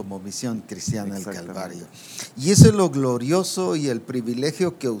llamados como Misión Cristiana del Calvario. Y eso es lo glorioso y el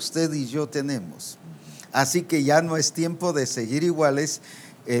privilegio que usted y yo tenemos. Así que ya no es tiempo de seguir iguales.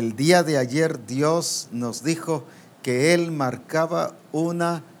 El día de ayer Dios nos dijo que Él marcaba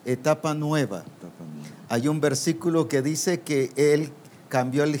una etapa nueva. Hay un versículo que dice que Él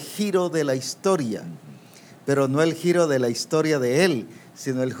cambió el giro de la historia, pero no el giro de la historia de Él,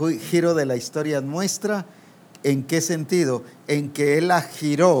 sino el giro de la historia nuestra. ¿En qué sentido? En que Él la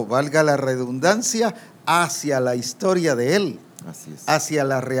giró, valga la redundancia, hacia la historia de Él. Así es. Hacia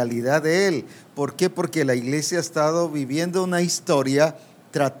la realidad de Él. ¿Por qué? Porque la iglesia ha estado viviendo una historia,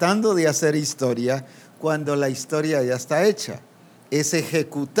 tratando de hacer historia, cuando la historia ya está hecha. Es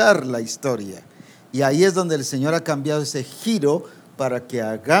ejecutar la historia. Y ahí es donde el Señor ha cambiado ese giro para que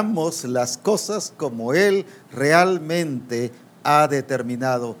hagamos las cosas como Él realmente ha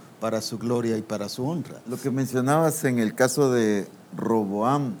determinado para su gloria y para su honra. Lo que mencionabas en el caso de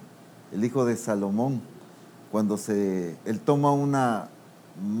Roboam, el hijo de Salomón, cuando él toma una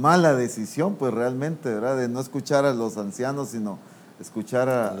mala decisión, pues realmente, ¿verdad?, de no escuchar a los ancianos, sino escuchar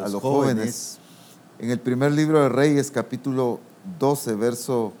a los jóvenes. En el primer libro de Reyes, capítulo 12,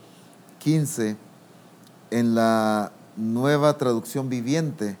 verso 15, en la Nueva Traducción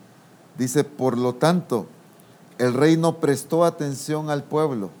Viviente, dice, por lo tanto, el rey no prestó atención al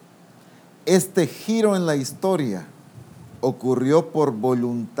pueblo. Este giro en la historia ocurrió por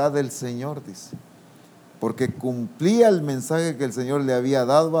voluntad del Señor, dice, porque cumplía el mensaje que el Señor le había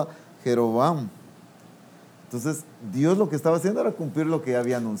dado a Jeroboam. Entonces, Dios lo que estaba haciendo era cumplir lo que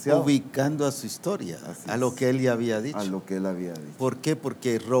había anunciado. Ubicando a su historia, a lo que Él ya había dicho. A lo que Él había dicho. ¿Por qué?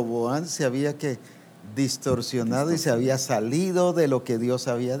 Porque Roboam se había distorsionado y se había salido de lo que Dios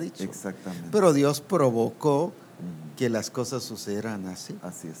había dicho. Exactamente. Pero Dios provocó que las cosas sucederán así.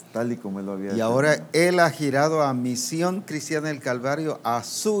 Así es, tal y como Él lo había dicho. Y ahora Él ha girado a Misión Cristiana del Calvario, a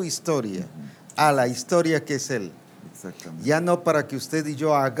su historia, a la historia que es Él. Exactamente. Ya no para que usted y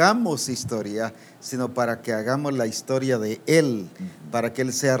yo hagamos historia, sino para que hagamos la historia de Él, para que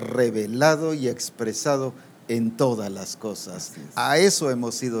Él sea revelado y expresado en todas las cosas. A eso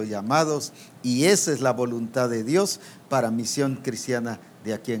hemos sido llamados y esa es la voluntad de Dios para Misión Cristiana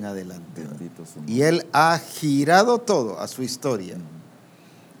de aquí en adelante. Y Él ha girado todo a su historia.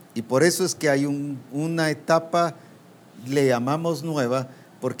 Y por eso es que hay una etapa, le llamamos nueva,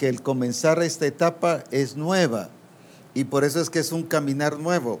 porque el comenzar esta etapa es nueva. Y por eso es que es un caminar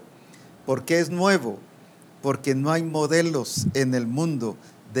nuevo. ¿Por qué es nuevo? Porque no hay modelos en el mundo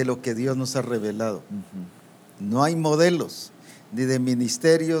de lo que Dios nos ha revelado. No hay modelos, ni de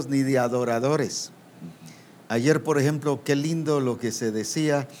ministerios, ni de adoradores. Ayer, por ejemplo, qué lindo lo que se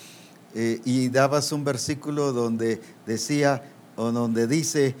decía, y dabas un versículo donde decía, o donde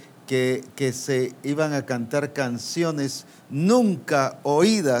dice que se iban a cantar canciones nunca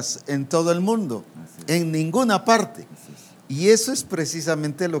oídas en todo el mundo, en ninguna parte. Y eso es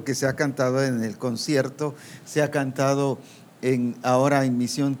precisamente lo que se ha cantado en el concierto, se ha cantado ahora en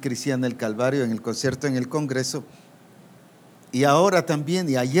Misión Cristiana el Calvario, en el concierto en el Congreso. Y ahora también,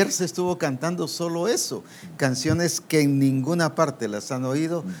 y ayer se estuvo cantando solo eso, canciones que en ninguna parte las han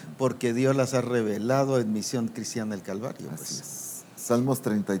oído porque Dios las ha revelado en Misión Cristiana el Calvario. Así Pues. es. Salmos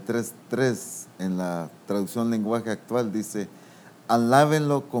 33:3 en la traducción lenguaje actual dice: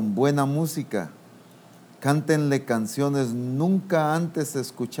 alábenlo con buena música, cántenle canciones nunca antes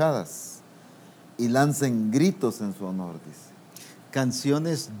escuchadas y lancen gritos en su honor, dice.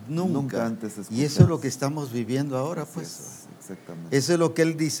 Canciones nunca antes escuchadas. Y eso es lo que estamos viviendo ahora, Así pues. es, exactamente. Eso es lo que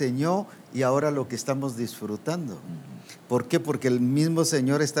Él diseñó y ahora lo que estamos disfrutando. ¿Por qué? Porque el mismo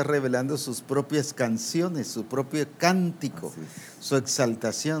Señor está revelando sus propias canciones, su propio cántico, su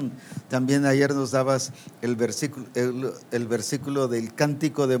exaltación. También ayer nos dabas el versículo del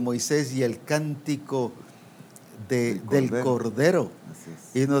cántico de Moisés y el cántico del Cordero.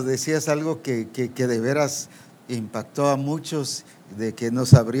 Y nos decías algo que de veras impactó a muchos, de que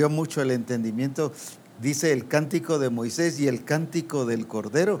nos abrió mucho el entendimiento. Dice el cántico de Moisés y el cántico del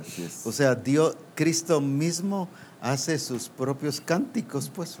Cordero. O sea, Cristo mismo hace sus propios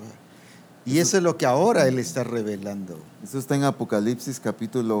cánticos, pues. Y eso es lo que ahora Él está revelando. Eso está en Apocalipsis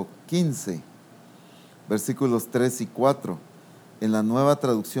capítulo 15, versículos 3 y 4. En la Nueva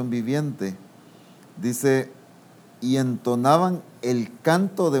Traducción Viviente dice: y entonaban el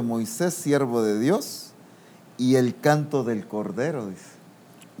canto de Moisés, siervo de Dios, y el canto del Cordero, dice.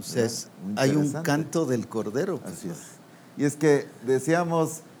 O sea, hay un canto del Cordero. Pues. Así es. Y es que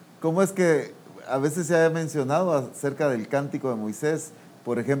decíamos, ¿cómo es que a veces se ha mencionado acerca del cántico de Moisés?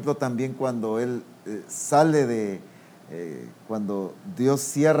 Por ejemplo, también cuando él sale cuando Dios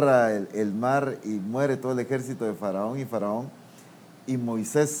cierra el mar y muere todo el ejército de Faraón, y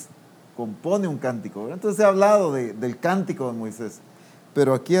Moisés compone un cántico, ¿verdad? Entonces se ha hablado del cántico de Moisés,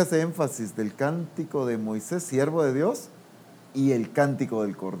 pero aquí hace énfasis del cántico de Moisés, siervo de Dios, y el cántico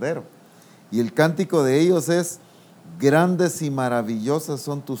del Cordero. Y el cántico de ellos es: grandes y maravillosas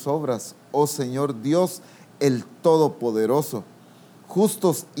son tus obras, oh Señor Dios, el Todopoderoso.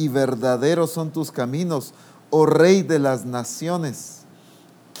 Justos y verdaderos son tus caminos, oh Rey de las naciones.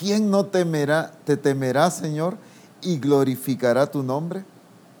 ¿Quién no te temerá, Señor, y glorificará tu nombre?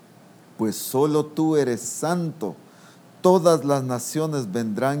 Pues solo tú eres santo. Todas las naciones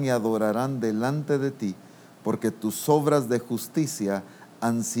vendrán y adorarán delante de ti, porque tus obras de justicia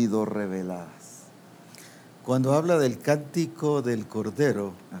han sido reveladas. Cuando habla del cántico del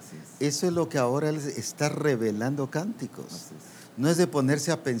Cordero, eso es lo que ahora Él está revelando cánticos. No es de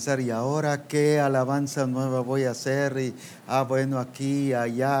ponerse a pensar, ¿y ahora qué alabanza nueva voy a hacer? Y, bueno, aquí,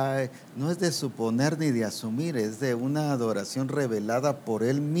 allá. No es de suponer ni de asumir, es de una adoración revelada por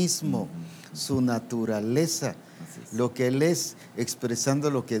Él mismo, su naturaleza, lo que Él es, expresando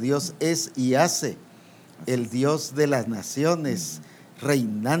lo que Dios es y hace. El Dios de las naciones,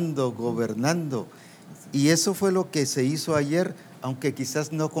 reinando, gobernando. Y eso fue lo que se hizo ayer, aunque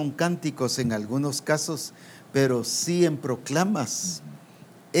quizás no con cánticos en algunos casos, pero sí en proclamas.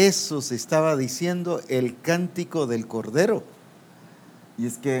 Eso se estaba diciendo, el cántico del Cordero. Y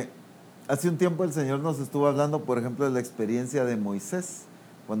es que hace un tiempo el Señor nos estuvo hablando, por ejemplo, de la experiencia de Moisés,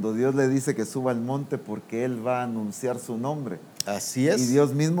 cuando Dios le dice que suba al monte porque Él va a anunciar su nombre. Así es. Y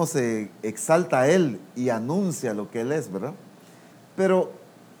Dios mismo se exalta a Él y anuncia lo que Él es, ¿verdad? Pero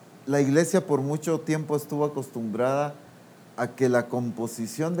la iglesia por mucho tiempo estuvo acostumbrada a que la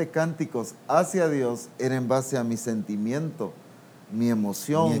composición de cánticos hacia Dios era en base a mi sentimiento, mi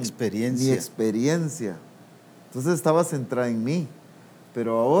emoción, mi experiencia. Entonces estaba centrada en mí.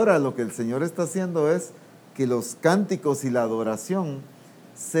 Pero ahora lo que el Señor está haciendo es que los cánticos y la adoración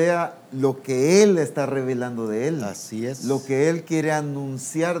sea lo que Él está revelando de Él. Así es. Lo que Él quiere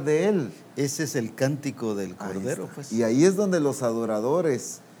anunciar de Él. Ese es el cántico del Cordero. Pues. Y ahí es donde los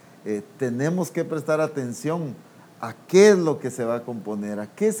adoradores tenemos que prestar atención a qué es lo que se va a componer, a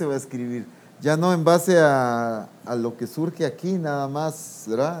qué se va a escribir. Ya no en base a lo que surge aquí nada más,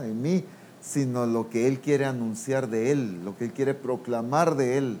 ¿verdad? En mí, sino lo que Él quiere anunciar de Él, lo que Él quiere proclamar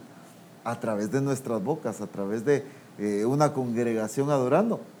de Él a través de nuestras bocas, a través de una congregación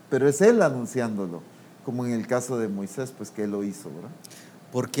adorando, pero es Él anunciándolo, como en el caso de Moisés, pues que Él lo hizo, ¿verdad?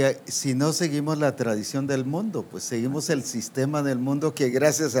 Porque si no seguimos la tradición del mundo, pues seguimos el sistema del mundo, que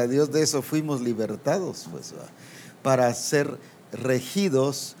gracias a Dios de eso fuimos libertados, pues, para ser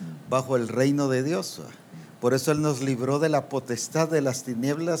regidos bajo el reino de Dios. Por eso Él nos libró de la potestad de las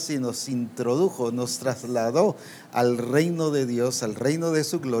tinieblas y nos introdujo, nos trasladó al reino de Dios, al reino de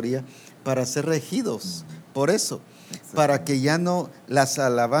su gloria, para ser regidos. Por eso, para que ya no las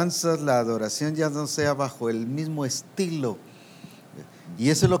alabanzas, la adoración ya no sea bajo el mismo estilo. Y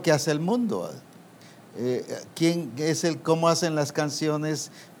eso es lo que hace el mundo. ¿Quién es cómo hacen las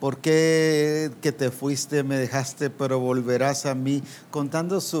canciones? ¿Por qué que te fuiste, me dejaste, pero volverás a mí?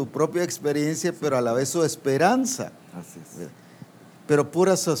 Contando su propia experiencia, pero a la vez su esperanza. Así es. Pero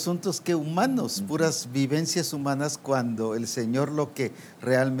puros asuntos que humanos, puras vivencias humanas, cuando el Señor lo que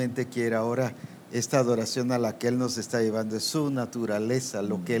realmente quiere ahora, esta adoración a la que Él nos está llevando es su naturaleza,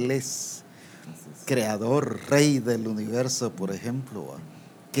 lo que Él es, creador, rey del universo, por ejemplo.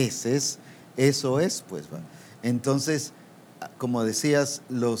 ¿Qué es? Eso es, pues. Entonces, como decías,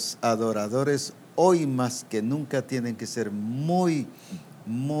 los adoradores hoy más que nunca tienen que ser muy,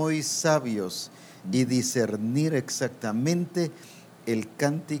 muy sabios y discernir exactamente el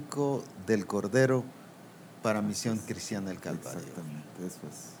cántico del Cordero para Misión Cristiana del Calvario. Exactamente, eso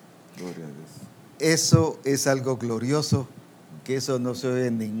es. Gloria a Dios. Eso es algo glorioso, que eso no se ve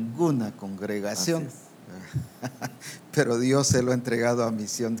en ninguna congregación. Pero Dios se lo ha entregado a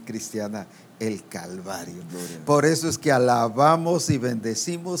Misión Cristiana el Calvario. Por eso es que alabamos y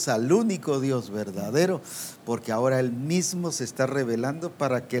bendecimos al único Dios verdadero, porque ahora Él mismo se está revelando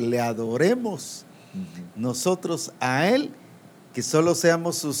para que le adoremos nosotros a Él, que solo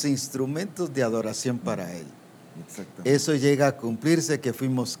seamos sus instrumentos de adoración para Él. Eso llega a cumplirse, que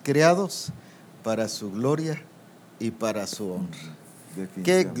fuimos creados para su gloria y para su honra.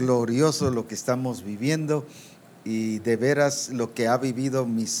 Qué glorioso lo que estamos viviendo, y de veras lo que ha vivido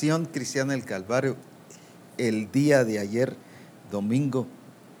Misión Cristiana del Calvario el día de ayer, domingo,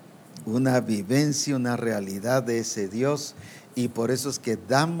 una vivencia, una realidad de ese Dios, y por eso es que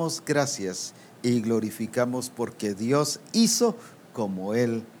damos gracias y glorificamos, porque Dios hizo como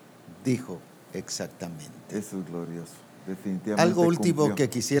Él dijo exactamente. Eso es glorioso, definitivamente. Algo último cumplió. que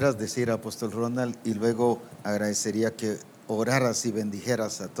quisieras decir, Apóstol Ronald, y luego agradecería que oraras y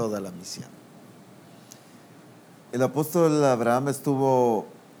bendijeras a toda la misión. El apóstol Abraham estuvo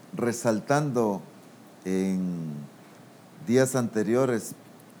resaltando en días anteriores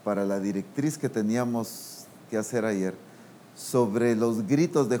para la directriz que teníamos que hacer ayer sobre los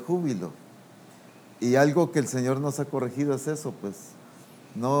gritos de júbilo. Y algo que el Señor nos ha corregido es eso, pues,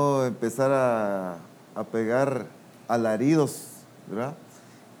 no empezar a pegar alaridos, ¿verdad?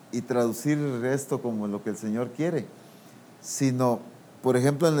 Y traducir esto como lo que el Señor quiere, sino, por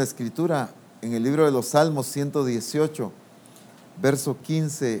ejemplo, en la Escritura, en el libro de los Salmos 118, verso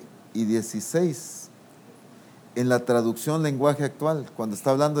 15 y 16, en la traducción lenguaje actual, cuando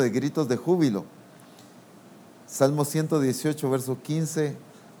está hablando de gritos de júbilo, Salmo 118, verso 15,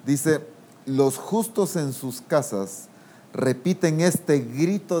 dice: los justos en sus casas repiten este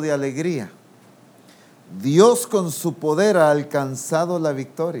grito de alegría. Dios con su poder ha alcanzado la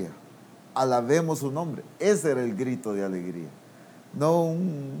victoria. Alabemos su nombre. Ese era el grito de alegría. No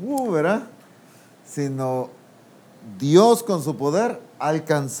un ¿verdad? Sino Dios con su poder ha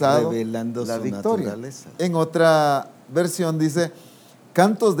alcanzado revelando la su victoria. naturaleza. En otra versión dice: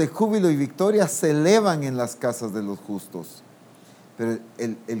 cantos de júbilo y victoria se elevan en las casas de los justos. Pero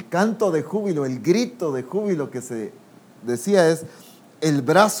el canto de júbilo, el grito de júbilo que se decía es: el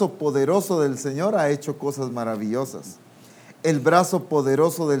brazo poderoso del Señor ha hecho cosas maravillosas. El brazo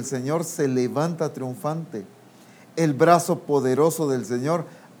poderoso del Señor se levanta triunfante. El brazo poderoso del Señor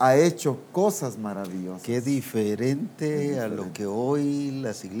ha hecho cosas maravillosas. Qué diferente a lo que hoy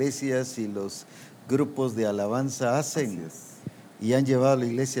las iglesias y los grupos de alabanza hacen. Y han llevado a la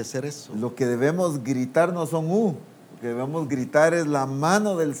iglesia a hacer eso. Lo que debemos gritar no son Lo que debemos gritar es: la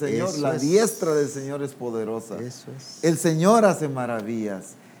mano del Señor, eso la diestra del Señor es poderosa. Eso es. El Señor hace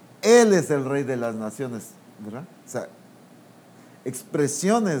maravillas. Él es el Rey de las naciones, ¿verdad? O sea,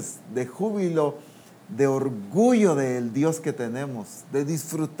 expresiones de júbilo, de orgullo del Dios que tenemos, de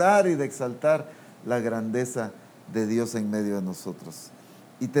disfrutar y de exaltar la grandeza de Dios en medio de nosotros.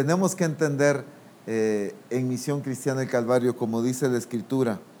 Y tenemos que entender en Misión Cristiana del Calvario, como dice la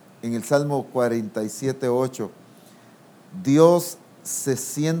Escritura, en el Salmo 47, 8, Dios se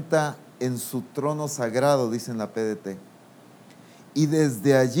sienta en su trono sagrado, dice en la PDT, y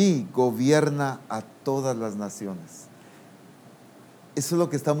desde allí gobierna a todas las naciones. Eso es lo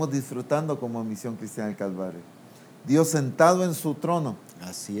que estamos disfrutando como Misión Cristiana del Calvario. Dios sentado en su trono,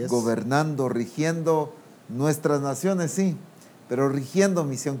 así es, gobernando, rigiendo nuestras naciones, sí, pero rigiendo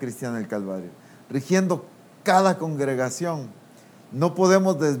Misión Cristiana del Calvario, rigiendo cada congregación. No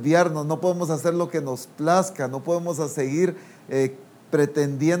podemos desviarnos, no podemos hacer lo que nos plazca, no podemos seguir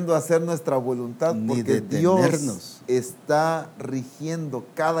pretendiendo hacer nuestra voluntad, porque Dios está rigiendo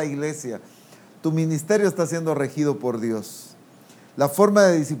cada iglesia. Tu ministerio está siendo regido por Dios. La forma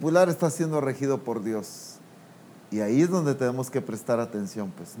de discipular está siendo regido por Dios. Y ahí es donde tenemos que prestar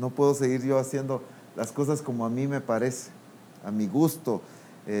atención. Pues no puedo seguir yo haciendo las cosas como a mí me parece, a mi gusto,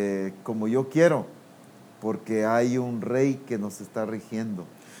 como yo quiero. porque hay un rey que nos está rigiendo.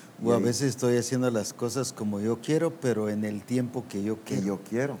 O a veces estoy haciendo las cosas como yo quiero, pero en el tiempo que yo quiero. Que yo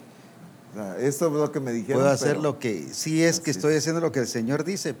quiero. O sea, eso es lo que me dijeron. Puedo hacer lo que, sí es que estoy haciendo lo que el Señor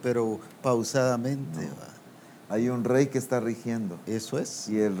dice, pero pausadamente. No. Hay un rey que está rigiendo. Eso es.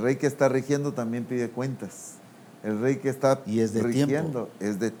 Y el rey que está rigiendo también pide cuentas. El rey que está rigiendo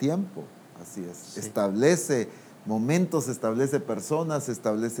es de tiempo. Así es. Sí. Establece momentos, establece personas,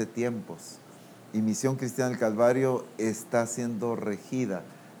 establece tiempos. Y Misión Cristiana del Calvario está siendo regida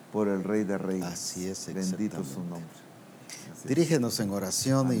por el Rey de Reyes. Así es, bendito su nombre. Así Dirígenos en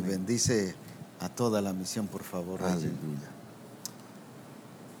oración. Amén. Y bendice a toda la misión, por favor. Aleluya.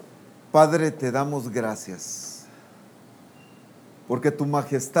 Padre, te damos gracias, porque tu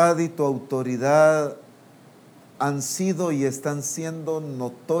majestad y tu autoridad han sido y están siendo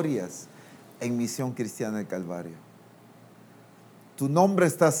notorias en Misión Cristiana del Calvario. Tu nombre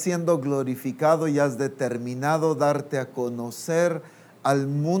está siendo glorificado y has determinado darte a conocer al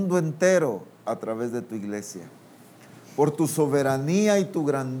mundo entero a través de tu iglesia. Por tu soberanía y tu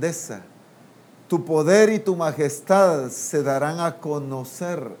grandeza, tu poder y tu majestad se darán a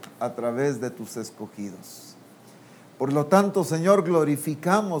conocer a través de tus escogidos. Por lo tanto, Señor,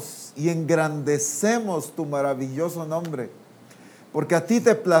 glorificamos y engrandecemos tu maravilloso nombre, porque a ti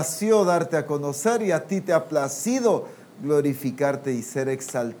te plació darte a conocer y a ti te ha placido glorificarte y ser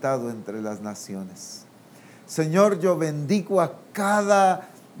exaltado entre las naciones. Señor, yo bendigo a cada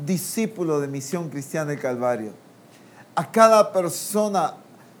discípulo de Misión Cristiana del Calvario, a cada persona,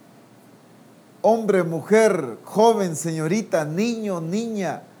 hombre, mujer, joven, señorita, niño,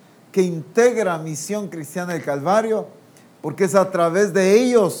 niña, que integra Misión Cristiana del Calvario, porque es a través de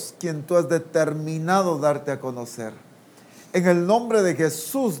ellos quien tú has determinado darte a conocer. En el nombre de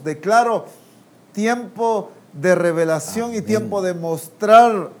Jesús declaro tiempo de revelación. Amén. Y tiempo de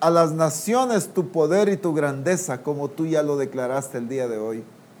mostrar a las naciones tu poder y tu grandeza, como tú ya lo declaraste el día de hoy.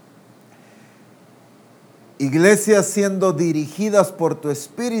 Iglesias siendo dirigidas por tu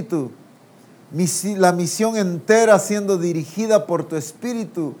Espíritu, la misión entera siendo dirigida por tu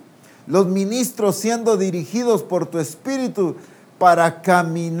Espíritu, los ministros siendo dirigidos por tu Espíritu para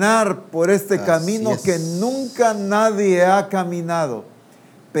caminar por este camino que nunca nadie ha caminado,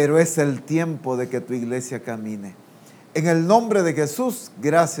 pero es el tiempo de que tu iglesia camine. En el nombre de Jesús,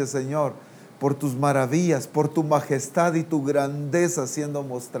 gracias, Señor, por tus maravillas, por tu majestad y tu grandeza siendo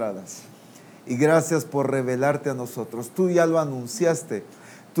mostradas. Y gracias por revelarte a nosotros. Tú ya lo anunciaste.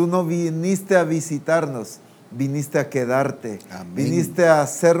 Tú no viniste a visitarnos, viniste a quedarte. Amén. Viniste a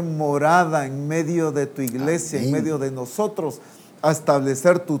ser morada en medio de tu iglesia, amén, en medio de nosotros, a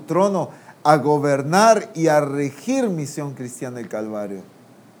establecer tu trono, a gobernar y a regir Misión Cristiana del Calvario.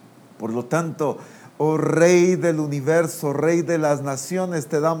 Por lo tanto, oh Rey del universo, Rey de las naciones,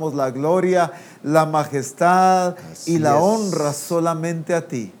 te damos la gloria, la majestad y la honra solamente a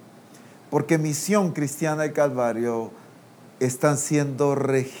ti. Porque Misión Cristiana del Calvario está siendo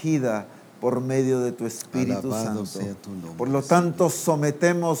regida por medio de tu Espíritu Santo. Sea tu nombre, por lo tanto,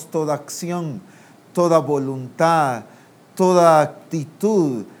 sometemos toda acción, toda voluntad, toda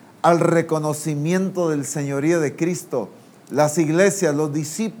actitud al reconocimiento del señorío de Cristo. Las iglesias, los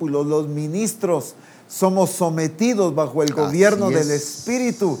discípulos, los ministros, somos sometidos bajo el gobierno del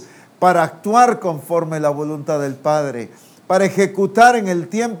Espíritu para actuar conforme a la voluntad del Padre, para ejecutar en el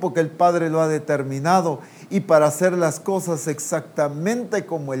tiempo que el Padre lo ha determinado y para hacer las cosas exactamente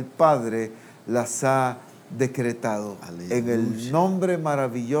como el Padre las ha decretado. Aleluya. En el nombre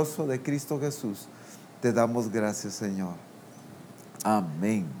maravilloso de Cristo Jesús, te damos gracias, Señor.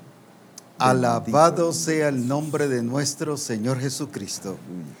 Amén. Alabado sea el nombre de nuestro Señor Jesucristo.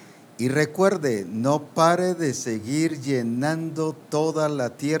 Y recuerde, no pare de seguir llenando toda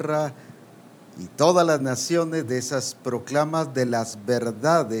la tierra y todas las naciones de esas proclamas de las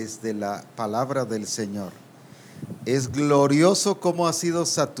verdades de la palabra del Señor. Es glorioso cómo ha sido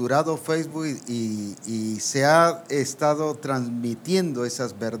saturado Facebook y se ha estado transmitiendo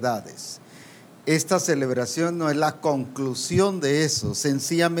esas verdades. Esta celebración no es la conclusión de eso,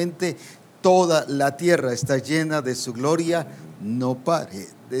 sencillamente toda la tierra está llena de su gloria. No pare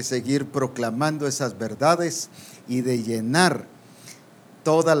de seguir proclamando esas verdades y de llenar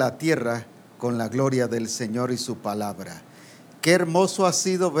toda la tierra con la gloria del Señor y su palabra. Qué hermoso ha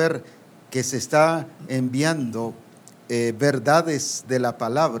sido ver que se está enviando verdades de la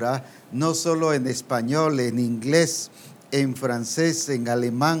palabra, no solo en español, en inglés, en francés, en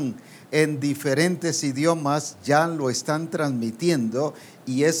alemán, en diferentes idiomas, ya lo están transmitiendo,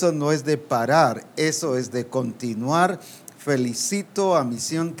 y eso no es de parar, eso es de continuar. Felicito a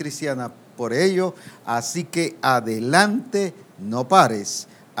Misión Cristiana por ello, así que adelante, no pares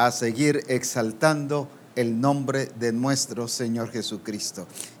a seguir exaltando el nombre de nuestro Señor Jesucristo.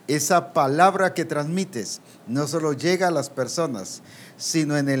 Esa palabra que transmites no solo llega a las personas,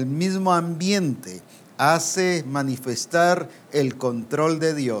 sino en el mismo ambiente hace manifestar el control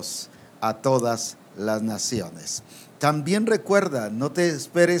de Dios a todas las naciones. También recuerda, no te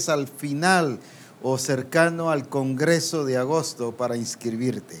esperes al final o cercano al Congreso de agosto para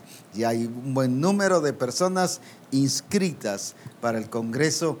inscribirte. Ya hay un buen número de personas inscritas para el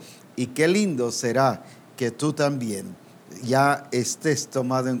Congreso y qué lindo será que tú también ya estés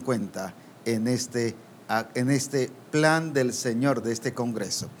tomado en cuenta en este plan del Señor de este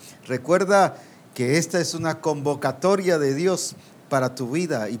Congreso. Recuerda que esta es una convocatoria de Dios para tu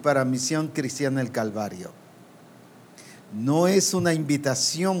vida y para Misión Cristiana El Calvario. No es una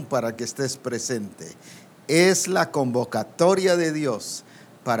invitación para que estés presente, es la convocatoria de Dios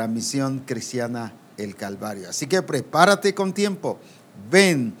para Misión Cristiana El Calvario. Así que prepárate con tiempo,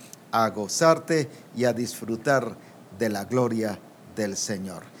 ven a gozarte y a disfrutar de la gloria del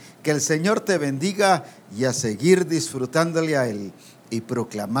Señor. Que el Señor te bendiga y a seguir disfrutándole a Él y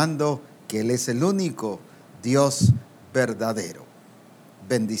proclamando que Él es el único Dios verdadero.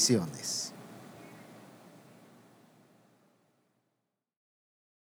 Bendiciones.